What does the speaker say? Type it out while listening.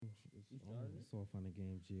It's all fun and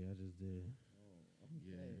games, G. I just did.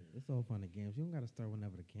 Yeah. It's all fun and games. You don't gotta start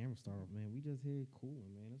whenever the camera start off, man. We just here coolin',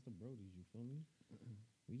 man. It's the Brodies, you feel me?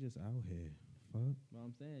 We just out here. Fuck. Well,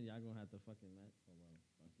 I'm saying y'all gonna have to fucking let.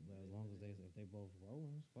 But as long as if they both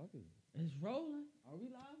rolling, fuck it. It's rolling. Are we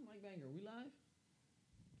live, Mike Banger? We live?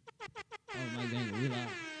 Oh, Mike Banger, we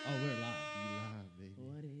live. Oh, we're live. You live, baby.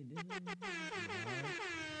 What they do? They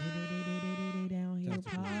down here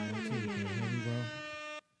Testicles, 1, 2, can you hear me, bro?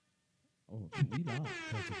 Oh, we live.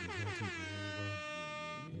 Testicles, 1, 2, can you hear me, bro?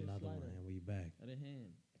 Another one, and we back. Other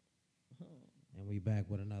hand. And we back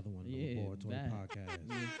with another one. Yeah, The Board Toy back. Podcast.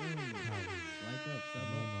 You feel me? Like up, sub up.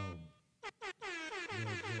 Nemo. Lil J.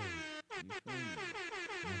 You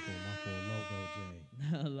feel me? My full logo J.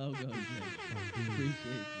 Logo, J. From D.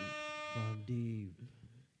 Appreciate you. From D.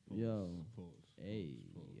 Yo. Pause. Hey,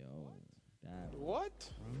 yo. That What?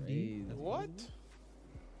 From crazy. D. What?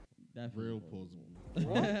 That's Real plausible.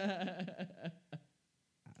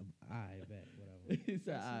 I bet, whatever. He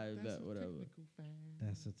said, I bet, whatever.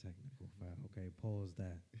 That's a technical foul. Okay, pause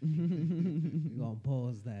that. We're going to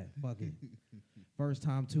pause that. Fuck it. First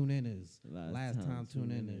time tune in is. Last time tune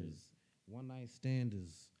in is. One night stand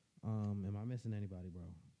is. Am I missing anybody, bro?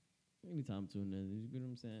 Anytime tune in, you get what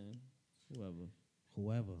I'm saying?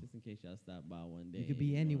 Whoever. Just in case y'all stop by one day. You could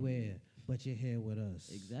be anywhere, but you're here with us.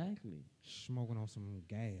 Exactly. Smoking on some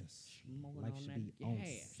gas. Smoking like on should that be on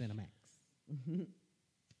gas. Cinemax.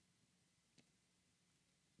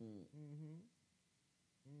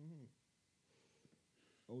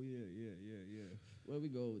 Oh, yeah. Where we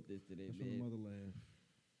go with this today, That's from the man? motherland.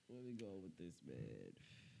 Where we go with this, man?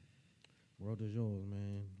 World is yours,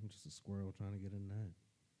 man. I'm just a squirrel trying to get in that.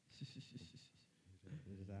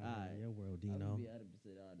 It's out Alright. in your world, I'm Dino. gonna be 100%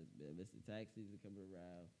 honest, man. Mr. Tax season coming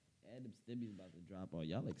around. And them stimmies about to drop. Oh,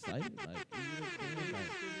 y'all excited? Like, you know what I'm saying?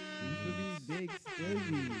 Like, you feel me? Big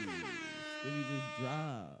stimmies. Stimmy just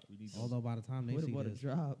dropped. We need Although by the time they What see about a this,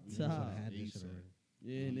 drop we just top? had this shit ASAP. already.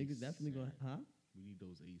 Yeah, niggas definitely gonna, huh? We need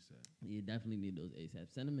those ASAP. Yeah, definitely need those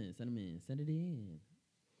ASAP. Send them in. Send it in.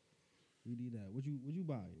 We need that. What you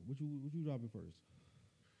buy? What you dropping first?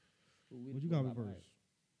 What you got got me first?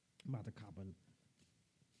 I'm about to cop a.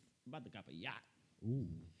 About to cop a yacht. Ooh.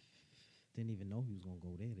 Didn't even know he was gonna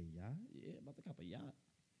go there. The yacht? Yeah, about to cop a yacht.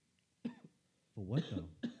 For what though?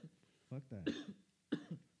 Fuck that. I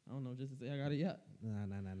don't know, just to say I got a yacht. Nah.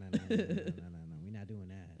 We not doing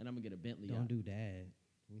that. And I'm gonna get a Bentley Don't yacht. do that.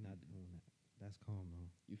 We not doing that. That's calm though.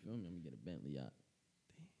 You feel me? I'm gonna get a Bentley yacht.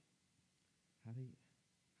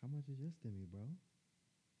 How much is your stimmy, bro?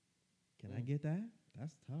 Can I Mm. get that?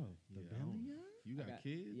 That's tough. The Yeah, I Bentley don't- yacht? You got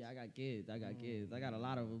kids? Yeah, I got kids. I got a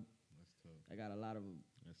lot of them. That's tough. I got a lot of them.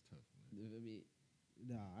 That's tough, man. You feel me?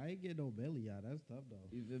 Nah, I ain't get no belly yacht. That's tough though.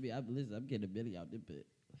 You feel me? Listen, I'm getting a Bentley out there, but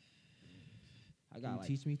I Can got you like.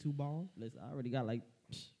 teach me to ball? Listen, I already got like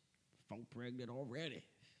 4 pregnant already.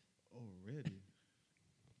 Already?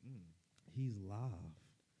 He's live.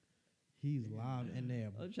 He's live in there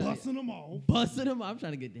I'm trying to busting them off. Busting them. I'm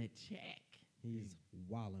trying to get that check. He's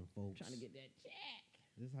wilding, folks. Trying to get that check.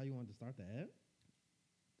 This is how you want to start the app?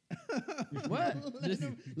 What?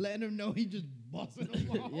 letting him know he just busting them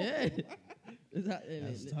off. Yeah. This how,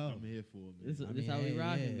 That's tough. I'm here for it, man. This I this mean, how we hey,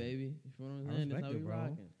 rocking, yeah. baby. You feel what I'm I saying? This respect how it, we bro.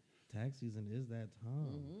 rocking. Tax season is that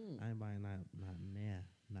time. Mhm. I ain't buying not a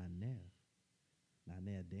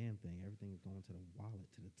damn thing. Everything's going to the wallet,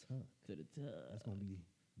 to the tuck. To the top. That's gonna be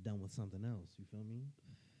done with something else. You feel me?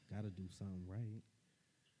 Got to do something right.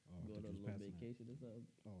 Oh, I Go thought on a you was little passing that. vacation or something.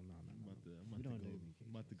 Oh no. I'm about to We don't go. do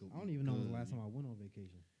I'm about to go. I don't eat even know when was good. the last time I went on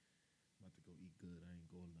vacation. I'm about to go eat good. I ain't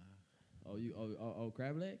gonna lie. Oh,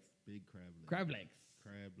 crab legs? Big crab legs. Crab legs.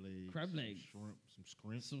 Crab legs. Crab some legs. Shrimp. Some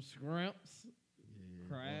scrimp. Some scrimps. Yeah,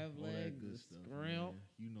 crab all that legs, good the stuff, scrimp. man.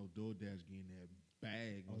 You know, DoorDash getting that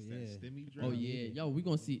bag Oh, once yeah. that stimmy drop. Oh, yeah. Yo, we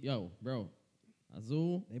gonna see. Yo, bro.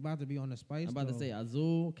 Azul. They about to be on the spice. I'm about to though. say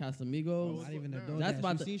Azul, Casamigos. Not even the Nah. DoorDash. That's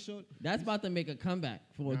about You to- see short? That's about to make a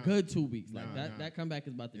comeback for a Nah. good 2 weeks. Like Nah. that comeback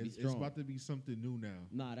is about to be It's strong. about to be something new now.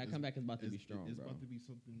 Nah, that comeback is about to be It's- strong, It's bro. about to be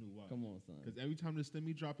something new. Why? Come on, son. Because every time the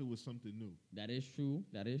stimmy drop, it was something new. That is true.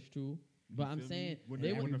 That is true. You But I'm feel me? saying when,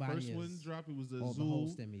 they when were, the Everybody first one is- dropped, it was the Oh, the whole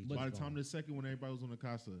Zool. stimmy. By the just time gone. the second one, everybody was on the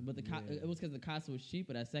casa. but the Yeah. it was because the Casa was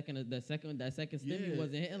cheaper. That second stimmy Yeah.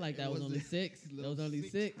 wasn't hitting like that. It was only 6. That was only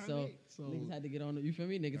 6. So niggas had to get on. You feel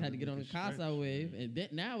me? Niggas had to get on the Casa stretch, wave, man. and then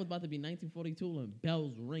now it's about to be 1942 and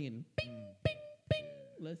bells ringing. Bing, bing, bing.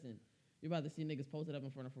 Listen, you about to see niggas posted up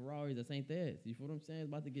in front of Ferraris that ain't theirs. You feel what I'm saying?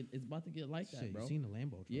 It's about to get like Shit, that, bro. you seen the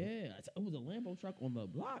Lambo truck? Yeah, it was a Lambo truck on the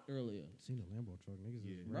block earlier. Seen the Lambo truck. Niggas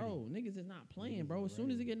Yeah. is ready. Bro, niggas is not playing, Niggas bro. is As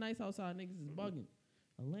soon as it ready. get nice outside, niggas is bugging.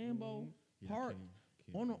 A Lambo Yeah, parked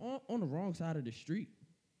can't- on the wrong side of the street.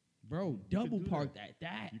 Bro, could double do parked that. at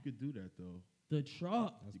that. You could do that though. The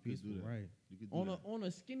truck. That's You could peaceful, do that. right? You could do On that.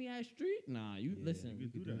 a skinny ass street? Nah, you Yeah, listen. you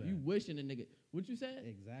could do that. You wishing a nigga. What you said?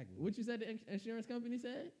 Exactly. What you said the insurance company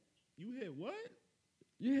said? You hit what?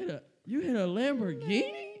 You hit a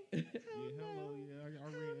Lamborghini? Yeah, hello. Yeah,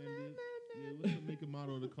 I rear-ended. Yeah, what's the make and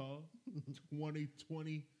model of the car?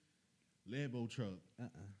 2020 Lambo truck.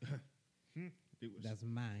 It was That's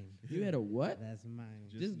mine. You had a what? That's mine.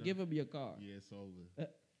 Just not- give him your car. Yeah, it's over.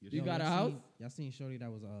 You Yo, got a y'all house? Y'all seen Shorty that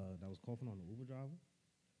was coughing on the Uber driver?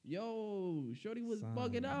 Yo, Shorty was Son.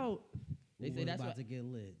 bugging out. They Uber say that's about what. to get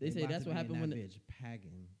lit. they say about that's to what be in happened when that the- bitch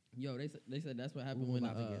packing. Yo, they said that's what happened Uber when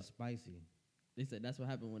about to get spicy. they said that's what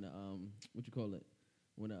happened when the what you call it,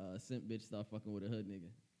 when a simp bitch start fucking with a hood nigga.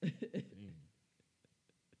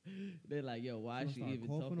 They're like, yo, why She is she gonna even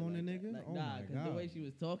start talking coughing on like the that? nigga? Like, Oh nah, my because the God. way she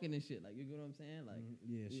was talking and shit, like, you know what I'm saying? Like,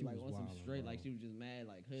 Yeah, she like was on some wildin', straight, bro. like she was just mad,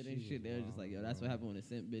 like hood She and was shit. They were just like, yo, wildin', that's what bro. happened when a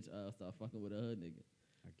simp bitch start fucking with a hood nigga.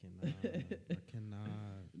 I cannot.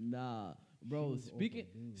 Nah, bro. was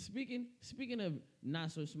Speaking of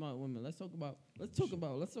not so smart women, let's talk about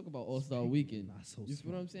All Star Weekend. Not so You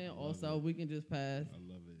feel what I'm smart. saying? I love All Star it. Weekend just passed. I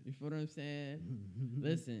love it. You feel what I'm saying?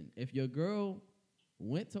 Listen, if your girl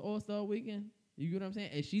went to All Star Weekend, you get what I'm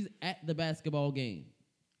saying, and she's at the basketball game.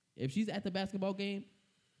 If she's at the basketball game,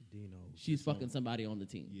 Dino. she's fucking somebody on the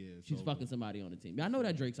team. Yeah, it's she's over. fucking somebody on the team. I know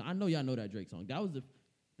that Drake song. I know y'all know that Drake song. That was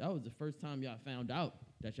the first time y'all found out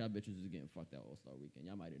that y'all bitches was getting fucked out All Star Weekend.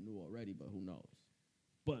 Y'all might have knew already, but who knows?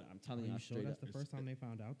 But I'm Are telling you y'all sure straight that's up. the first time they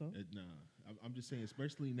found out though? Nah, I'm just saying,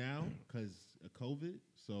 especially now because of COVID.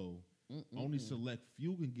 So only select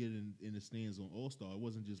few can get in the stands on All Star. It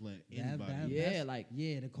wasn't just letting anybody. Yeah, that's- like,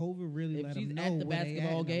 yeah, the COVID really if let she's them know at the where they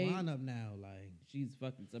basketball at game- in the lineup now. Like, she's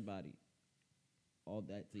fucking somebody. All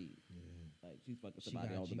that team. Like, she's fucking she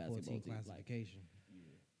somebody got on the basketball G14 team. classification.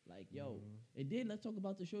 Like, yo. And then let's talk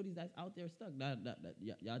about the shorties that's out there stuck.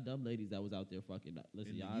 Y'all dumb ladies that was out there fucking.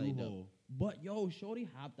 Listen, In the y'all ain't dumb. U-Haul. But, yo, shorty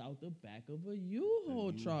hopped out the back of a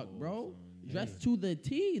U-Haul The truck, U-Haul, bro. son. Dressed to the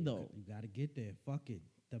T, though. You gotta get there. Fuck it.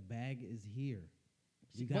 The bag is here.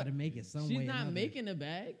 You But gotta make it some She's way. not another. making a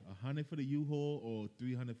bag. 100 for the U-Haul or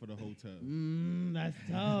 300 for the hotel. That's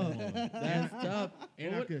tough. That's tough.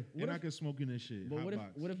 And But I could smoke in this shit. But Hot what if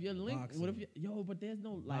box. what if your link? What if Boxing. yo? But there's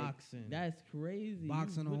no like. Boxing. That's crazy.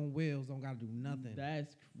 Boxing You- on wheels don't gotta do nothing.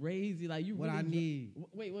 That's crazy. Like you. What really I need.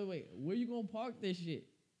 Wait. Where you gonna park this shit?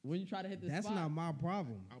 When you try to hit this That's spot? not my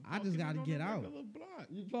problem. I'm I just parking gotta on get the out. regular block.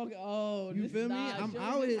 You fucking You this- feel me? nah, I'm shorty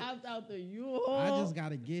out just here. hopped out the U-Haul. I just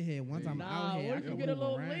gotta get here. Once I'm nah, out here, what I if you can get a move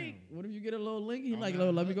little around. link? What if you get a little link? He's I'm like,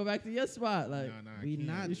 not- let me go back to your spot. Like, Nah, I We can't.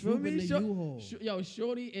 not you feel trooping me? the Shor- U-Haul. Yo,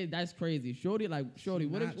 shorty, that's crazy. Shorty, what She if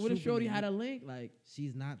not Shorty trooping had the- a link? Like,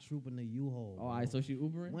 She's not trooping the U-Haul. oh, all right, so she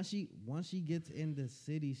Ubering. once she gets in the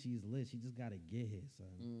city, she's lit. She just gotta get here, son.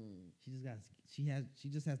 She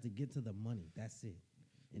just has to get to the money. That's it.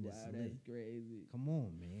 And Wow, it's that's lit. crazy. Come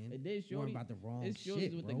on, man. And then Worrying shorty, about the wrong it's shorty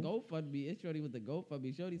shit, with bro. the GoFundMe. It's shorty with the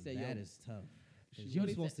GoFundMe. Shorty said, That yo, is tough. 'Cause Shorty you were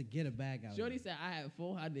said- supposed to get a bag out. Shorty of it. said I had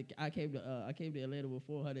 400. I came to Atlanta with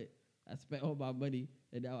 400. I spent all my money,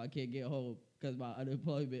 and now I can't get home because my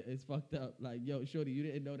unemployment is fucked up. Like, yo, Shorty, you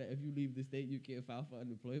didn't know that if you leave the state, you can't file for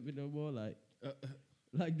unemployment no more. Like,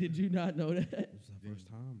 did you not know that? It's the first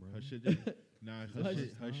time, bro. Her shit, nah,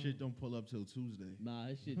 Like- her shit don't pull up till Tuesday. Nah,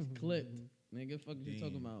 that shit's clipped. Nigga, fuck you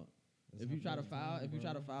talking Damn. about? It's If her you try to first file, time, if you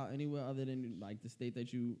try to bro. file anywhere other than like the state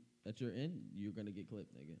that you're in, you're gonna get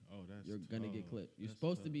clipped, nigga. Oh, that's You're gonna get tough. clipped. You're That's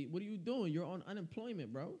supposed to tough. be. What are you doing? You're on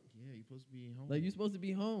unemployment, bro. Yeah, you're supposed to be home. Like you're supposed to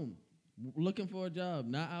be home, looking for a job,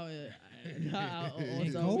 not out on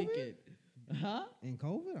In some COVID? weekend. Huh? In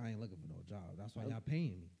COVID, I ain't looking for no job. That's why y'all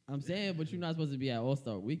paying me. I'm saying, but you're not supposed to be at All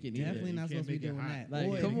Star Weekend either. Definitely you not can't supposed to be make it doing hot. that. Like,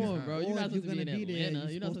 Or come if- on, bro. You're or not if supposed to be in gonna be there, Atlanta.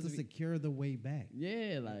 you're You're not supposed to supposed to be. secure the way back.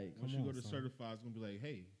 Yeah, like Once Come you go on, to son. certified, it's gonna be like,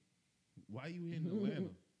 hey, why you in Atlanta?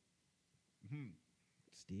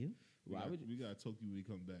 Still? why would you? We gotta talk to you when we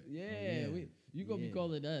come back. Yeah, yeah. you gonna be Yeah.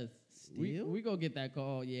 calling us. Still? We gonna get that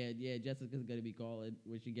call. Yeah, Jessica's gonna be calling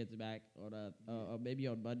when she gets back on or maybe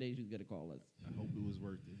on Monday she's gonna call us. I hope it was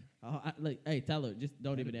worth it. Like, hey, tell her, just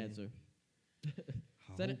don't even Better be. answer.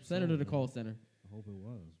 I Send hope her to so, the bro. call center. I hope it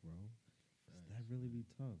was, bro. That really be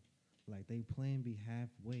tough. Like they plan be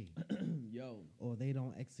halfway, Yo, or they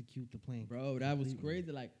don't execute the plan. bro, that was completely.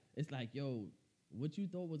 crazy. Like, it's like, yo, what you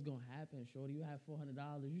thought was gonna happen, shorty? You had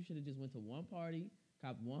 $400. You should have just went to one party,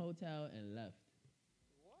 copped one hotel, and left.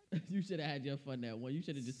 What? You should have had your fun that one. You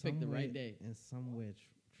should have just picked the right Somewhere- day. And somewhere,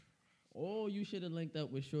 Or you should have linked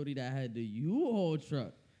up with shorty that had the U-Haul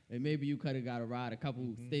truck. And maybe you could have got a ride a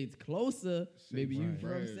couple states closer. Save Maybe you, some you know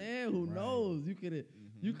what I'm bread. saying? Who Right. knows? You could have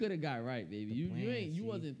You could have got right, baby. You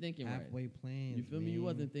wasn't thinking right. Halfway plans. You feel me? You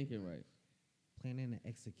wasn't thinking right. Planning and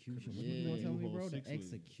execution. What Yeah. you gonna tell me, bro? The 6 weeks.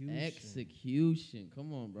 execution. Execution.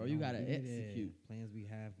 Come on, bro. You gotta Don't be execute. there. Plans be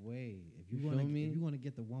halfway. If You you feel want me? if you want to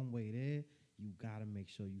get the one way there, you gotta make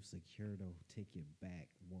sure you secure the ticket back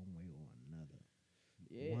one way or another.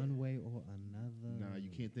 Yeah. One way or another. Nah, you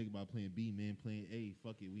can't think about plan B, man. Plan A,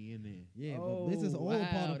 fuck it, we in there. Yeah, but this is all part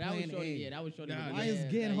of that was plan shorty, A. Yeah, that was shorty. Nah, Why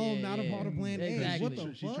is getting home not a part of plan A? Exactly. What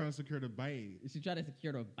the She's fuck? trying to secure the bag. She tried to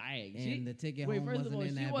secure the bag. And the ticket wait, home first of wasn't all, in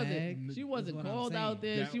she that wasn't. bag. She wasn't That's what I'm called saying. out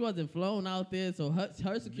there. That- She wasn't flown out there. So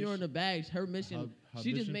her securing the bags, her mission. Her She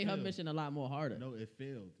just mission made her failed. mission a lot more harder. No, it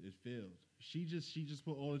failed. It failed. She just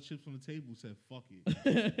put all the chips on the table. Said fuck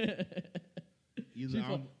it. She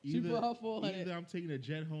put her 400. Either I'm taking a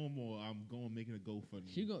jet home or I'm going making a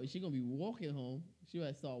GoFundMe. She gonna be walking home. She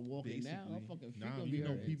had to start walking now. Her fucking feet gonna be you know,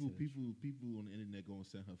 hurting. people on the internet gonna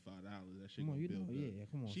send her $5. That shit Come on, gonna you build know, up. yeah,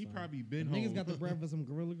 come on. She son. probably been If home. niggas got the bread for some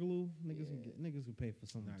Gorilla Glue. Niggas Yeah. niggas could pay for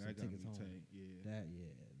some, Nah, some that gotta tickets be home. tight. Yeah.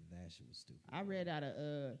 That shit was stupid. I read out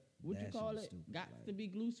of what That you shit call was it? stupid, Got like- to be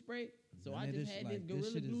glue spray. So None I of just had like, this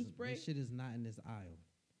Gorilla shit Glue is, spray. This shit is not in this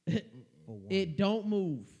aisle. For one. It don't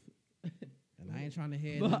move. And I ain't trying to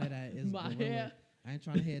hear My- none of that. It's my gorilla. hair. I ain't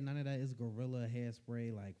trying to hear none of that. It's gorilla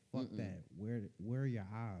hairspray. Like fuck Mm-mm. that. Where are your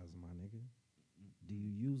eyes, my nigga? Do you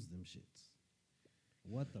use them shits?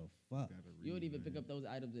 What the fuck? Gotta You would read, even pick man. up those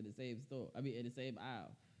items in the same store. I mean, in the same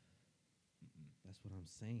aisle. That's what I'm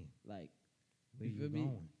saying. Like, Where You you feel me?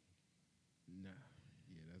 going? Nah.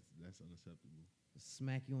 Yeah, that's unacceptable.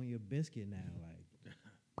 Smack you on your biscuit now, like.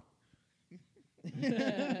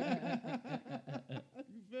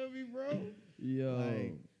 You feel me, bro? yo,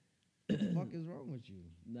 Like, what the fuck is wrong with you?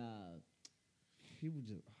 nah. People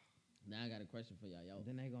just Now I got a question for y'all. Yo,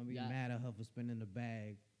 then they gonna be Yeah. mad at her for spending the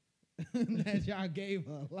bag that y'all gave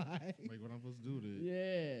her. Like, Like what I'm supposed to do to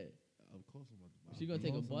yeah. Of course I'm about to buy. She gonna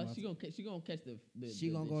take a Most of bus. my She gonna catch the she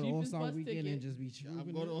gonna the go to All cheapest Star bus Weekend ticket. and just be I'm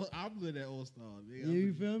trooping. going it. to. I'm good at All Star.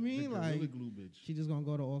 You feel me? The Like, Gorilla Glue bitch. she just gonna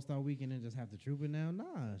go to All Star Weekend and just have to troop it now?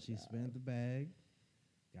 Nah, she spent the bag,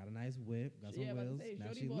 got a nice whip, got some Yeah, about to wheels. say, Now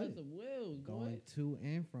Shorty she boy lit. has some wheels, Going boy. to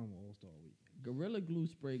and from All Star Weekend. Gorilla Glue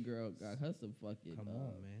spray girl got her some fucking. Come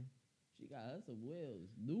on, man. She got her some wheels,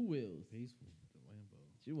 new wheels. Peaceful. The Lambo.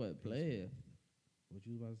 She wasn't playing. What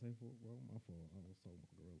you was about to say for? Well, my fault. I was talking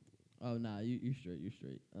about Gorilla. Oh nah, you straight, you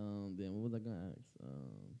straight. Then what was I gonna ask?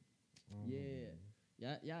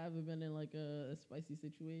 Yeah. Y'all ever been in like a spicy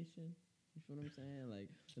situation? You feel what I'm saying?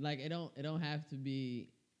 Like it don't have to be.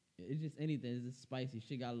 It's just anything. It's just spicy.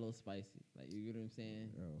 Shit got a little spicy. Like you get what I'm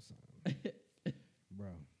saying? Girl, son. Bro,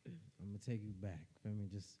 I'm gonna take you back. Feel me?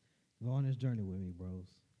 Just go on this journey with me, bros.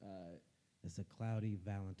 It's a cloudy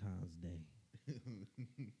Valentine's Day.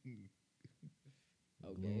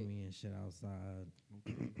 Okay. Gloomy and shit outside.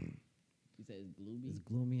 You said it's gloomy. It's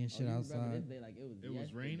gloomy and shit you remember outside. this day like it was. It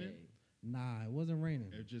was raining? yesterday. Nah, it wasn't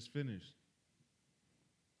raining. It just finished.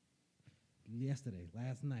 Yesterday,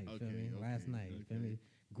 last night. Feel Okay, me? Last okay, night. Feel okay. me?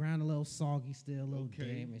 Ground a little soggy still, a little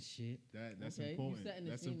Okay. damp and shit. That's Okay, you important. setting the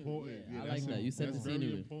That's scenery. important. Yeah, I that's like that. You set the that's very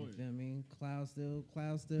scenery. You important. feel me? Clouds still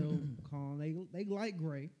calm. They light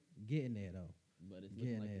gray. Getting there though. But it's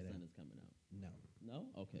Yeah, looking like yeah, the yeah. sun is coming out. No.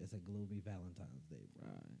 No? Okay. It's a gloomy Valentine's Day, bro.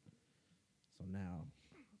 All right. So now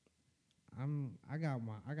I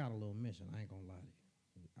got a little mission. I ain't gonna lie to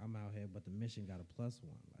you. I'm out here, but the mission got a plus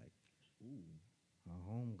one. Like, Ooh. her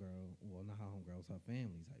homegirl, well, not her homegirl, it's her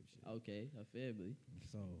family type shit. Okay, a family.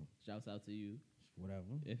 So Shouts out to you. whatever.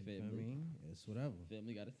 If you feel family. me? It's whatever.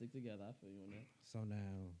 Family got to stick together. I feel you on that. So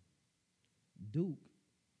now Duke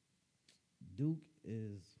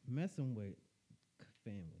is messing with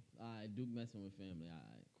family. All right, Duke messing with family. All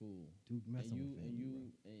right, cool. Duke messing and you with family. and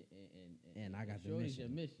you bro. And I got the Shorty's mission. your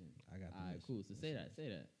mission. I got the All right, mission. cool. So say that. Say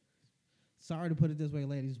that. Sorry to put it this way,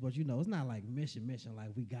 ladies, but you know, it's not like mission, like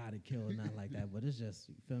we gotta kill or nothing like that. But it's just,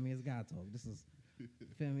 you feel me? It's God talk. This is,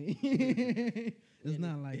 feel me? It's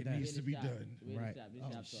not like It that. needs to be done. Right. This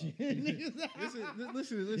Oh, shop shit. talk. Listen.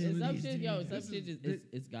 Yeah, some This shit, yo, some is- shit just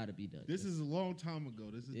it's got to be done. This is a long time ago.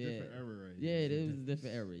 This is Yeah. different era right Yeah, here. it was a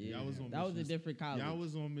different era. Yeah, Y'all was on that was a missions. different college. Y'all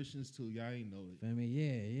was on missions too. Y'all ain't know it. Feel me?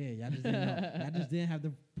 Yeah. Y'all just didn't know. Y'all just didn't have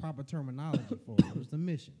the proper terminology for it. It was the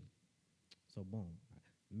mission. So boom.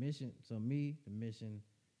 Mission. So me, the mission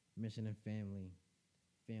and family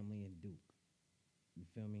and Duke. You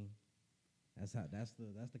feel me? That's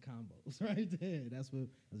the combos right there. That's what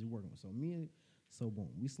we working with. So boom,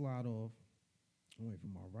 we slide off. I'm waiting for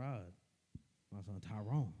my ride. My son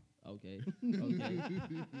Tyrone. Okay.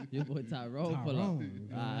 Your boy Tyrone pull up. You feel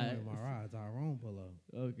me? All right. My ride. Tyrone pull up.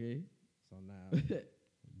 Okay. So now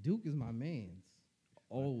Duke is my man's.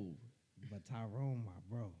 Oh, But Tyrone, my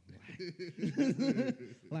bro.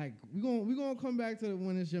 Like we gonna come back to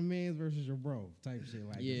when it's your man's versus your bro type shit.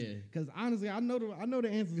 Like because honestly, I know the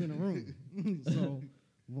answers in the room. So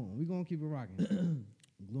boom, we gonna keep it rocking.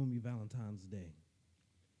 Gloomy Valentine's Day.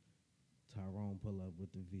 Tyrone pull up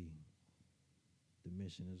with the V. The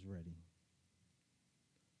mission is ready.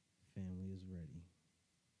 Family is ready.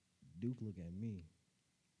 Duke look at me.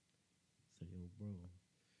 Say, yo, bro.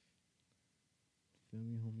 Feel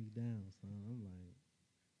me, hold me down, son. I'm like,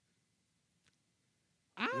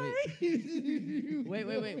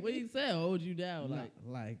 wait. What you say? Hold you down,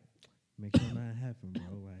 like, make sure nothing happen, bro.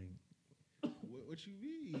 Like, what you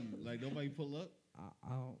mean? Like nobody pull up?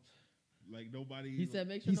 I don't. Like nobody. He said,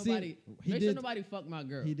 make sure nobody fuck my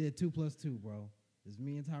girl. He did 2 + 2, bro. It's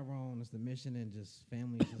me and Tyrone. It's the mission, and just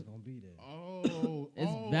family is just gonna be there.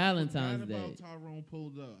 It's Valentine's Day. About Tyrone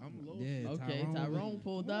pulled up. I'm low. Yeah, okay, Tyrone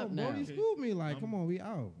pulled up bro, now. He schooled me like, come on, we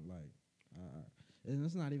out. Like, and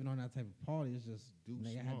it's not even on that type of party. It's just Duke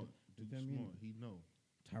smart. Duke smart. He know.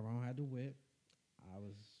 Tyrone had the whip. I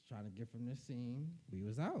was trying to get from this scene. We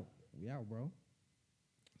was out. We out, bro.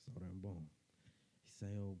 So then, boom. He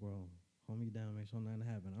say, "Oh, bro, hold me down. Make sure nothing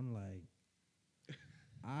happen." I'm like.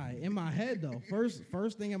 In my head though,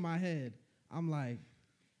 first thing in my head, I'm like,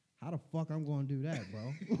 how the fuck I'm gonna do that,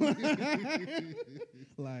 bro?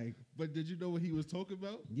 Like, but did you know what he was talking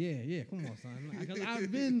about? Yeah, come on, son. Because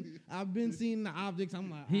I've been seeing the objects.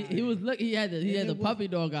 I'm like, he was look. He had the puppy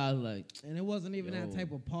dog eyes, like, and it wasn't even that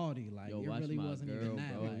type of party. Like, it really wasn't girl, even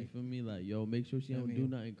that. Bro. Like, You feel me? Like, yo, make sure she don't do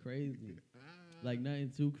nothing crazy. Like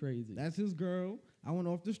nothing too crazy. That's his girl. I went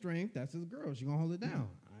off the strength. That's his girl. She gonna hold it down.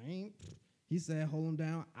 I ain't. He said, hold him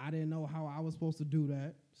down. I didn't know how I was supposed to do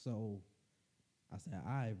that. So I said,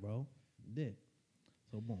 all right, bro. Did.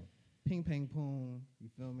 So boom. Ping, pang, boom. You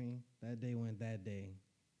feel me? That day went that day.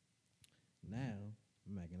 Now,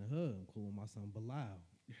 I'm back in the hood. I'm cool with my son Bilal.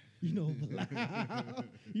 You know Bilal.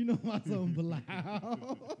 You know my son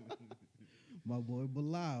Bilal. My boy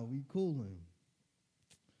Bilal. We coolin'.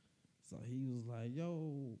 So he was like,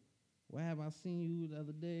 yo, where have I seen you the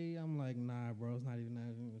other day? I'm like, nah, bro, it's not even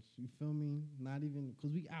that. You feel me? Not even,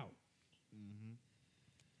 because we out. Mm-hmm.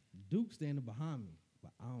 Duke standing behind me,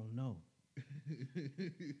 but I don't know.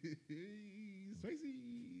 Spicy.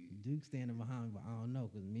 Duke standing behind me, but I don't know,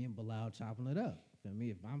 because me and Bilal chopping it up. Feel me?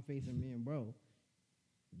 If I'm facing me and bro,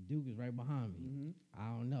 Duke is right behind me. Mm-hmm. I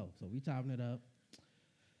don't know. So we chopping it up.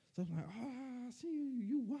 So I'm like, oh, I see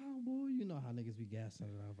you wild boy. You know how niggas be gassing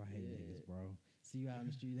it up. I hate niggas, bro. See you out in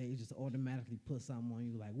the street, they just automatically put something on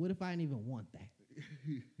you. Like, what if I didn't even want that?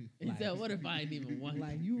 He said, what if I didn't even want that?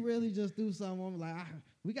 Like, you really just do something. I'm like,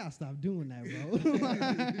 we got to stop doing that, bro.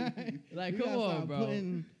 like come on,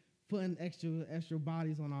 bro. Putting extra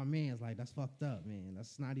bodies on our mans. Like, that's fucked up, man.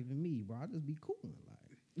 That's not even me, bro. I just be cooling.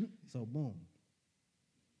 Like, so, boom.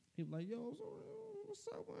 He was like, yo, so, what's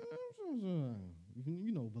up, man?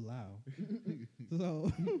 You know Bilal.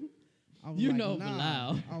 So... Bilal.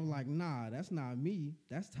 I was like, nah, that's not me.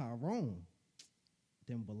 That's Tyrone.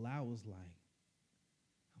 Then Bilal was like,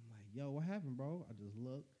 I'm like, yo, what happened, bro? I just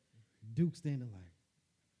look. Duke standing like,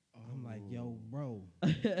 I'm like, yo, bro.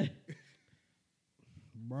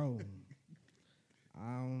 Bro.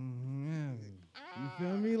 You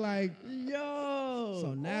feel me? Like, yo.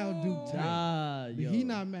 So now Duke tight. He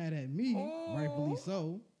not mad at me, rightfully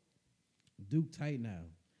so. Duke tight now.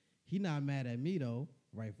 He not mad at me, though.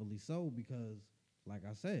 Rightfully so, because, like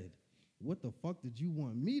I said, what the fuck did you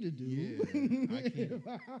want me to do? Yeah,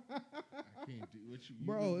 I can't do what you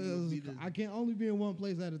bro, I can't only be in one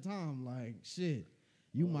place at a time. Like, shit.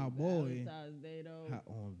 You my boy. Valentine's Day, though.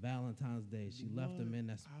 On Valentine's Day, she left him in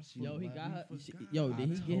that. Yo, he got her. Did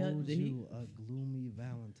he get her? Did he a gloomy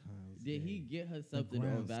Valentine's Day? Did he get her something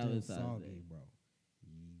on Valentine's Day, bro?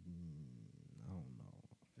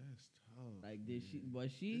 Like, did she?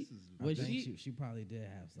 She probably did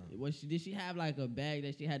have something. Did she have like a bag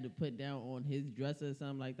that she had to put down on his dresser or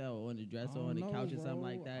something like that, or on the dresser or on the couch or something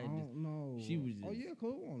like that? I don't know. She was. Oh yeah,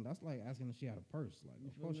 cool. That's like asking if she had a purse. Like,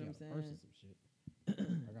 of course she had a purse or some shit. I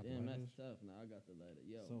got Damn, that's tough. Now I got the letter.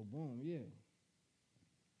 Yo. So boom, yeah.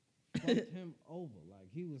 Fucked him over. Like,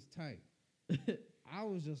 he was tight. I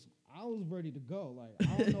was ready to go. Like,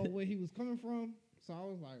 I don't know where he was coming from. So I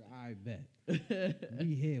was like, I bet.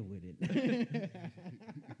 We here with it.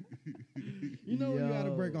 You know, you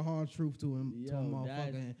gotta break a hard truth to him, to a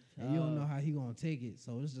motherfucker, and you don't know how he gonna take it.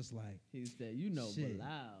 So it's just like, he said, you know, shit.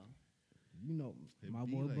 Bilal. You know, my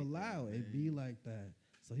boy like Bilal. It be like that.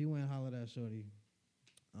 So he went and hollered at Shorty.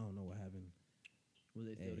 I don't know what happened. Was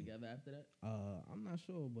they still together after that? I'm not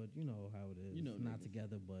sure, but you know how it is. You know, not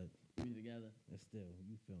together, but be together. It's still,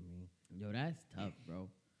 you feel me? Yo, that's tough, bro.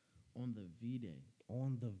 On the V-Day.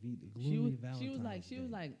 On the V-Day. She was Valentine's like,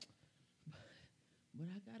 Day. but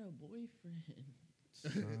I got a boyfriend.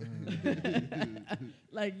 Son.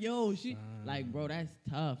 Like, yo, she, Son. like, bro, that's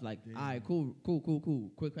tough. Like, Damn. all right, cool.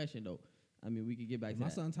 Quick question, though. I mean, we could get back to My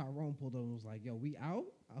that. son Tyrone pulled up and was like, yo, we out?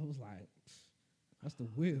 I was like, that's the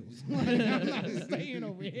wheels. Like, I'm not staying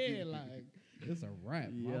over here. Like, it's a wrap.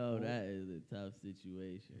 Yo, that is a tough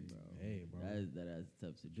situation, bro. Hey, bro. That's a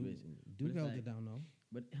tough situation. Duke But it's held like- it down, though.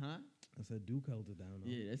 But, huh? I said Duke held it down,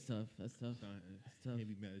 though. Yeah, that's tough. That's tough. Son, tough. can't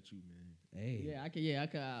be mad at you, man. Hey, Yeah, I could.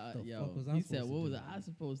 The Yo, fuck was I he said, supposed to "What was do? I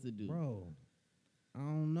supposed to do?" bro. I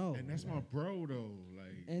don't know. And that's my bro, though.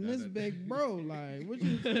 Like, And this big bro, like, what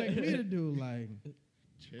you expect me to do? Like,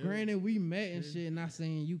 chill. granted, we met and shit. Not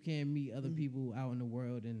saying you can't meet other people out in the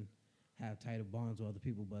world and have tighter bonds with other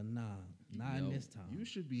people, but not in Yo, this time. You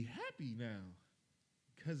should be happy now,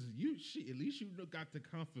 cause at least you got the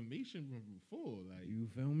confirmation from before. Like, You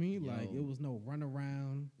feel me? Like, Yo. it was no run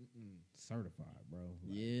around certified, bro. Like,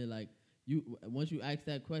 Yeah, like you. Once you asked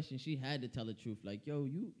that question, she had to tell the truth. Like, yo,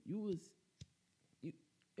 you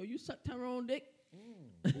sucked Tyrone dick.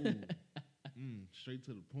 straight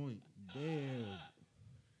to the point. damn.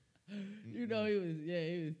 You know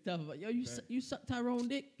he was tough. Yo, you sucked Tyrone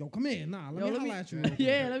dick. Yo, come here. Nah, let me holla at you. real quick.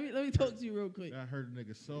 Yeah, let me talk to you real quick. That hurt a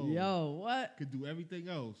nigga's soul. Yo, what? Could do everything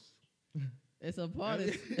else. It's a part of.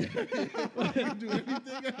 Could do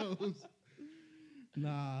everything else.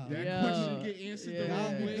 Nah. That Yo, question get answered the yeah.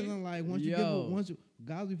 Guys wrong be way. feeling like once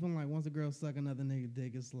guys be feeling like once a girl suck another nigga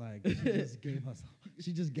dick, it's like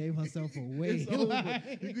she just gave herself away. It's over.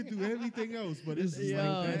 Like, You could do everything else, but it's just Yo,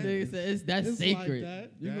 like that. nigga said that's it's sacred.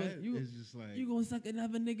 like that. It's just like You gonna suck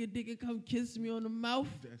another nigga dick and come kiss me on the mouth?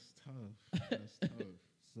 that's tough. That's tough.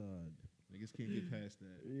 Son. Niggas can't get past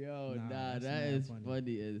that. Yo, Nah, nah, that's that mad is funny.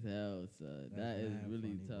 funny as hell, son. That's That is mad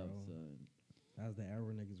really funny, tough, bro. son. That's the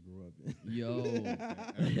era niggas grew up in. Yo,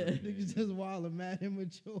 Niggas just wild and mad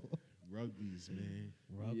immature. Rugbies, man.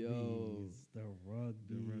 Rugbies. The rugbies.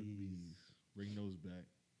 The rugbies. Bring those back.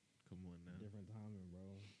 Come on now. Different timing, bro.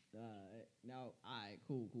 now, all right,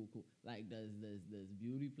 cool. Like, does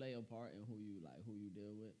beauty play a part in who you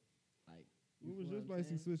deal with? Like, you What was feel your what I'm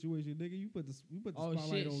spicy saying? situation, nigga? You put the Oh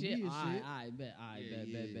spotlight shit! on me and shit. I bet.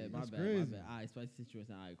 Yeah. My That's bad. crazy. All right, spicy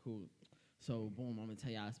situation. All right, cool. So boom, I'm gonna tell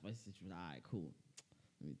y'all a spicy situation. All right, cool.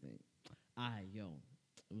 Let me think. All right, yo,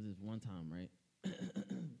 it was this one time, right?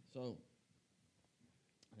 So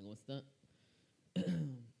I ain't gonna stunt.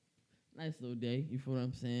 Nice little day. You feel what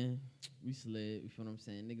I'm saying? We slid. You feel what I'm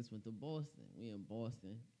saying? Niggas went to Boston. We in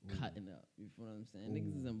Boston, cutting up. You feel what I'm saying?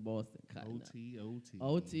 Niggas is in Boston, cutting up.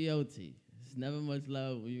 OT. It's never much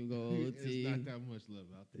love when you go OT. It's not that much love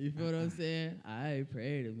out there. You feel what I'm saying? I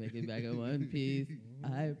pray to make it back in one piece.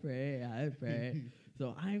 I pray.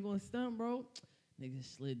 So I ain't gonna stunt, bro.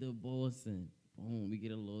 Niggas slid to Boston. Boom, we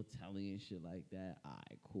get a little telly and shit like that. All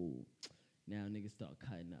right, cool. Now niggas start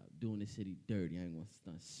cutting up, doing the city dirty. I ain't gonna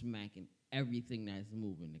stunt, smacking everything that's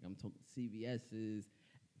moving. Nigga, I'm talking CVS's,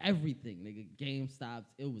 everything, nigga. GameStops.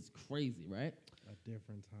 It was crazy, right? A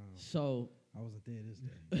different time. So I wasn't there this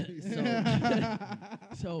day.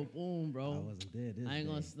 so boom, bro. I wasn't there this I ain't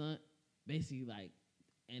gonna day. stunt. Basically, like,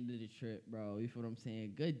 end of the trip, bro. You feel what I'm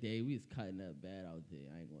saying? Good day. We was cutting up bad out there.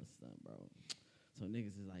 I ain't gonna stunt, bro. So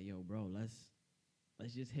niggas is like, yo, bro, let's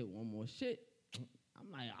just hit one more shit. I'm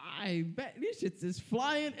like, I bet these shits is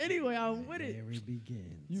flying anyway. I'm with it. There it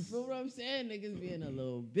begins. You feel what I'm saying? Niggas being a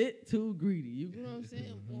little bit too greedy. You feel what I'm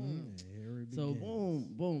saying? Boom. Here it So begins.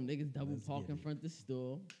 boom. Niggas double Let's park get in it. front of the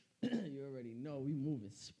store. You already know we moving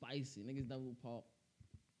spicy. Niggas double park.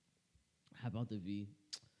 Hop out the V.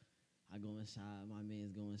 I go inside. My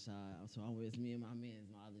man's go inside. So I'm with me and my man's.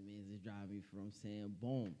 My other man's is driving me. You feel what I'm saying?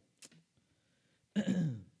 Boom.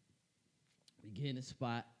 We get in the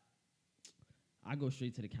spot. I go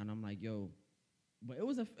straight to the counter. I'm like, yo. But it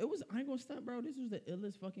was I ain't gonna stunt, bro. This was the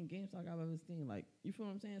illest fucking GameStop I've ever seen. Like, you feel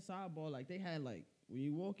what I'm saying? Sidebar, like, they had, like, when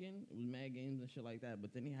you walk in, it was mad games and shit like that.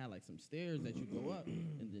 But then they had, like, some stairs that you go up,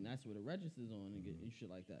 and then that's where the register's on and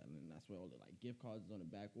shit like that. And then that's where all the, like, gift cards is on the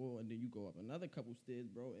back wall. And then you go up another couple stairs,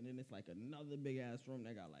 bro. And then it's, like, another big-ass room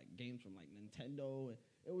that got, like, games from, like, Nintendo. And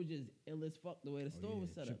it was just ill as fuck the way the store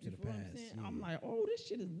was set up. trip You to feel the what I'm past, saying? yeah. I'm like, oh, this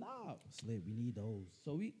shit is live. Slip, we need those.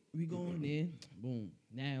 So we go in there, boom.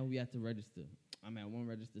 Now we have to register. I'm at one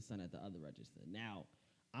register, son at the other register. Now,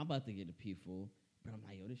 I'm about to get a P full, but I'm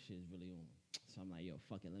like, yo, this shit is really on. So I'm like, yo,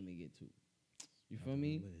 fuck it, let me get two. You feel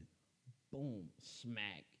me? Lit. Boom,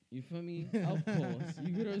 smack. You feel me? Of course. You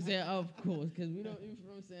get what I'm saying? Of course, because we don't, you feel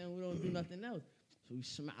what I'm saying? We don't do nothing else.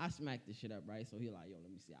 So I smacked this shit up, right? So he like, yo, let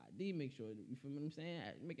me see ID, make sure, you feel what I'm saying?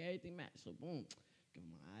 Make everything match. So boom, give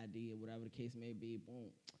him my ID or whatever the case may be, boom.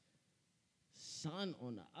 son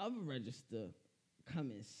on the other register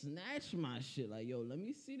come and snatch my shit. Like, yo, let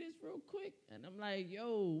me see this real quick. And I'm like,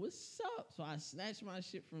 yo, what's up? So I snatched my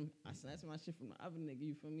shit from the other nigga,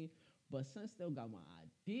 you feel me? But son still got my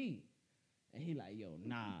ID. And he like, yo,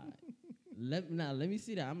 let me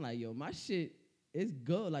see that. I'm like, yo, my shit is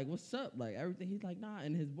good. Like, what's up? Like, everything. He's like, nah.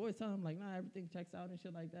 And his boy telling him, like, nah, everything checks out and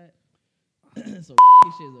shit like that. So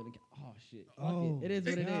shit is on the oh shit. Fuck it. It is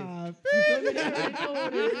what it is. You feel me? They already know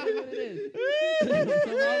what it is.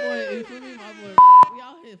 So my boy, you feel me? My boy, we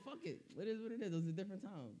out here. Fuck it. It is what it is. It was a different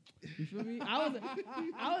time. You feel me? I was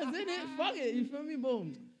in it. Fuck it. You feel me?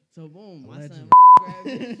 Boom. So boom, my son grabbed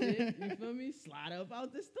this shit. You feel me? Slide up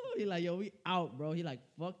out the store. He like, yo, we out, bro. He like,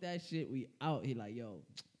 fuck that shit. We out. He like, yo,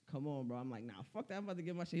 come on, bro. I'm like, nah, fuck that. I'm about to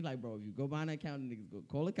get my shit. He like, bro, if you go behind that counter, niggas go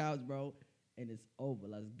call the cops, bro. And it's over.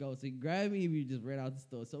 Let's go. So he grabbed me. We just ran out the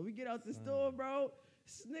store. So we get out the store, bro.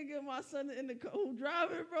 This nigga, my son in the car, who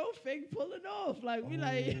driving, bro, fake pulling off. Like we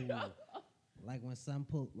like, like when son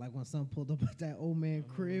pulled up at that old man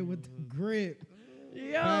crib with the grip.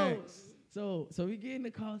 Yo. Thanks. So we get in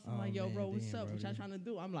the car. So I'm like, yo, man, bro, what's up? bro, What y'all trying to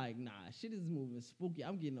do? I'm like, nah, shit is moving spooky.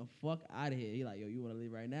 I'm getting the fuck out of here. He like, yo, you want to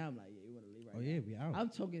leave right now? I'm like, yeah, you want to leave right now? Oh yeah, we out. I'm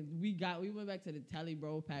talking. We went back to the telly,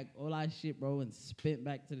 bro. Packed all our shit, bro, and spent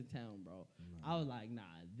back to the town, bro. I was like, nah,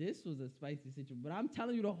 this was a spicy situation. But I'm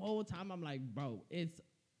telling you the whole time, I'm like, bro, it's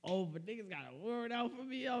over. Niggas got a word out for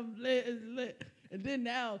me. I'm lit. It's lit. And then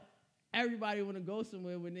now, everybody want to go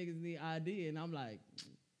somewhere where niggas need ID, and I'm like,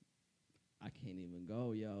 I can't even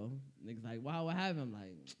go, yo. Niggas like, wow, what happened? I'm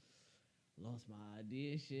like, lost my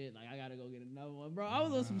ID and shit. Like, I gotta go get another one. Bro, I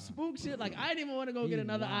was on some spook shit. Like, I didn't even want to go get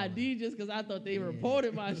another ID just because I thought they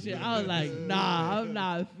reported my shit. I was like, nah, I'm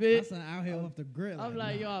not fit. That's out here off the grid. I'm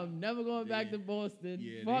like, yo, I'm never going back to Boston.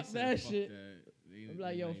 Yeah, fuck that shit. That. I'm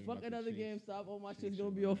like, yo, fuck another GameStop. All my shit's gonna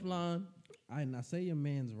be offline. All right, now say your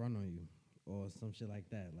man's run on you or some shit like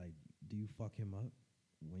that. Like, do you fuck him up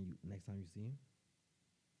when you next time you see him?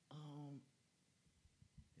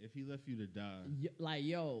 If he left you to die. Like,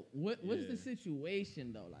 yo, what's the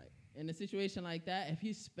situation though? Like, in a situation like that, if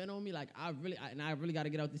he spin on me, like, I really got to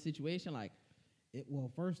get out the situation. Like, well,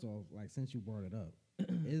 first off, like, since you brought it up,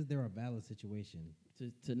 is there a valid situation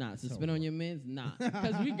to spin on your mans? Nah,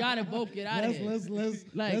 because we gotta both get out of here.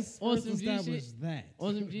 Let's on first some G establish shit, that.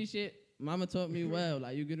 On some G shit, Mama taught me well.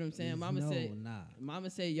 Like, you get what I'm saying? Mama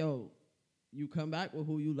say, yo, you come back with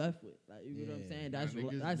who you left with. Like, you get what I'm saying? That's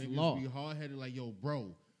niggas law. Be hard headed, like, yo,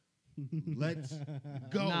 bro. Let's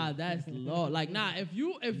go. Nah, that's law. Like, nah, if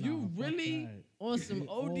you really on some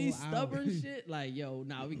OD stubborn shit, like, yo,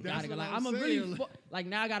 nah, we gotta go. Like, I'm a really like,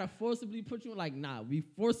 now I gotta forcibly put you in. Like, nah, we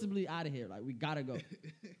forcibly out of here. Like, we gotta go.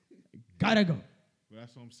 Gotta go. But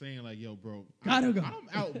that's what I'm saying. Like, yo, bro, gotta go. I'm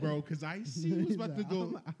out, bro, because I see what's about to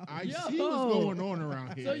go. I see what's going on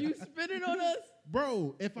around here. So you spitting on us,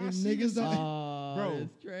 bro? If I see niggas, bro,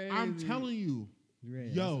 I'm telling you,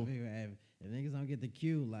 yo. If niggas don't get the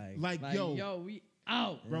cue, like yo, we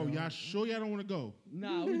out, bro. Y'all sure y'all don't want to go?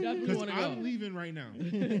 Nah, we definitely want to go. I'm leaving right now.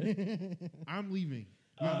 I'm leaving.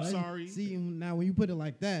 I'm sorry. See, now when you put it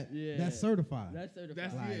like that, that's certified. That's certified.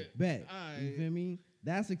 That's like, it. Bet. You feel me?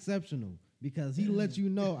 That's exceptional because he let you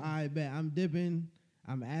know. I bet I'm dipping.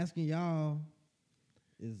 I'm asking y'all.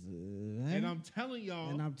 And I'm telling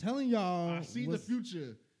y'all. I see the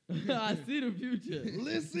future. I see the future.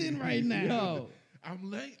 Listen right now. Yo.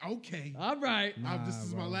 I'm late. Okay. All right. This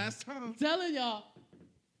is my last time. I'm telling y'all,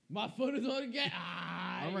 my foot is on the gas.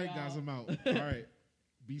 All right, guys, I'm out. All right.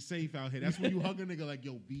 Be safe out here. That's when you hug a nigga like,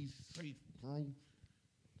 yo, be safe, bro.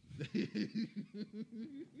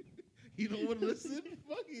 You don't want to listen?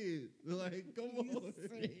 Fuck it. Like, come on.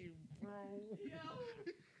 Safe, bro. Yo,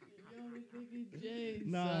 nigga Jay,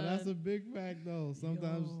 nah, son. that's a big fact, though.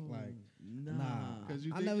 Sometimes, nah. Because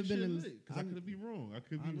you think never been in. Because I could be wrong. I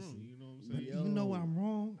could be wrong. You know what I'm saying? Even though I'm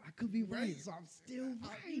wrong, I could be right. So I'm still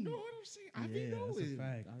right. You know what I'm saying? I be knowing. That's a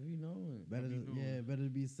fact. I be knowing. Better to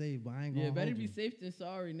be safe, but I ain't gonna. Yeah, better be safe than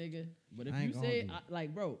sorry, nigga. But if you say,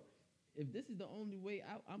 like, bro, if this is the only way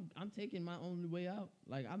out, I'm taking my only way out.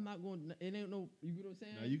 Like, I'm not going. It ain't no. You get what I'm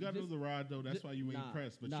saying? Now you got to know the ride though. That's why you ain't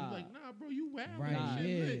pressed. But you like, nah, bro, you wow. Right?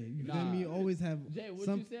 You feel me? Always have. Jay, what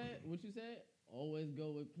you said? Always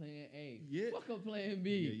go with plan A. Yeah. Fuck up plan B.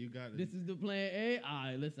 Yeah, you got it. This is the plan A. All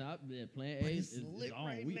right, listen, plan A is lit on.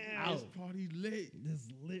 Right we now. out. This party lit. This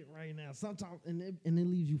lit right now. Sometimes and it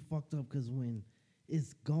leaves you fucked up because when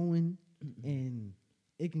it's going and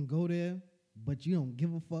it can go there, but you don't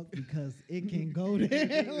give a fuck because it can go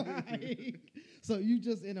there. So you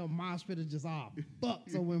just in a mosh pit of just fuck.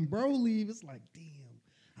 So when bro leave, it's like, damn,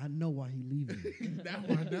 I know why he leaving. now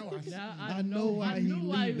I see. I know why he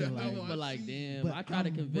leaving. Like, but like, damn, but I try to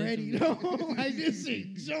I'm convince ready him. though. Like this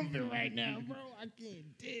shit jumping right now, bro. I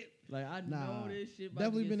can't dip. Like I Nah, know this shit.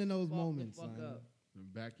 definitely been in those fucked the moments, fuck son. up.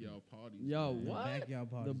 The backyard parties. Yo, man. what? Backyard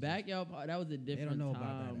parties. The backyard party. That was a different know time,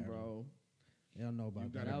 about that, bro. They don't know about You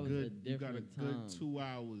got that. That a was good, a you got a different good time. 2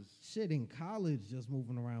 hours. Shit in college, just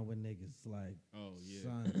moving around with niggas like, Oh yeah,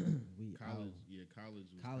 son, we college. out. Yeah, college.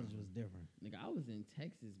 Was College kinda- was different. Nigga, I was in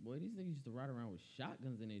Texas, boy. These niggas used to ride around with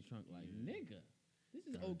shotguns in their trunk. Like, Yeah. nigga, this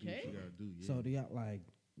is gotta do what okay. you gotta do, yeah. So do y'all like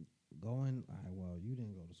going? Well, you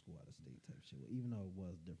didn't go to school out of state type shit, even though it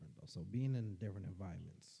was different though. So being in different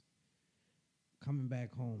environments, coming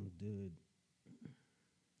back home, dude.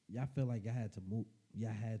 Y'all feel like y'all had to move.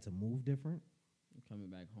 Y'all had to move different. Coming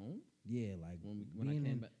back home. Yeah, like When I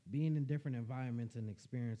came back. being in different environments and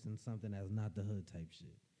experiencing something that's not the hood type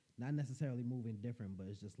shit. Not necessarily moving different, but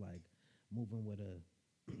it's just like moving with a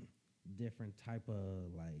different type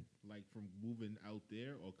of like from moving out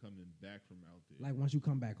there or coming back from out there. like once you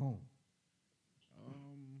come back home.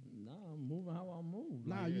 Nah, I'm moving how I move.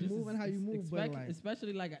 Nah, Like, you just moving how you move, but like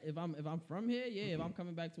especially like if I'm from here, yeah. If I'm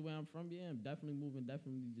coming back to where I'm from, yeah, I'm definitely moving,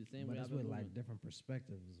 definitely the same but way. it's I've been with like moving. different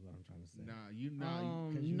perspectives is what I'm trying to say. Nah, you know.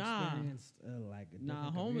 Because you Nah. experienced like a Nah,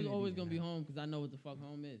 different home is community always and gonna be that. home because I know what the fuck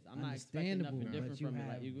home is. I'm not expecting Understandable, nothing different but you from it. have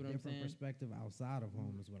Like, you get what I'm different saying? perspective outside of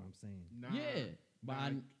home is what I'm saying. Nah, Yeah, but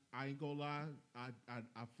nah, I ain't gonna lie.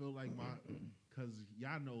 I feel like cause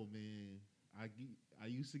y'all know, man. I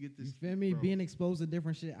used to get this. You feel me? bro, Being exposed to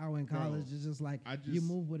different shit out in Bro, college is just like you just-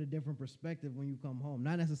 move with a different perspective when you come home.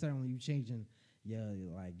 Not necessarily you changing your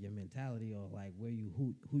mentality or like where you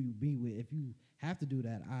who you be with. If you have to do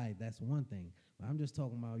that, that's one thing. But I'm just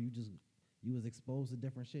talking about you was exposed to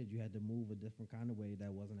different shit. You had to move a different kind of way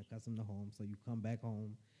that wasn't accustomed to home. So you come back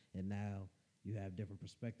home and now you have different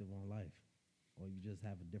perspective on life, or you just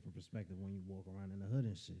have a different perspective when you walk around in the hood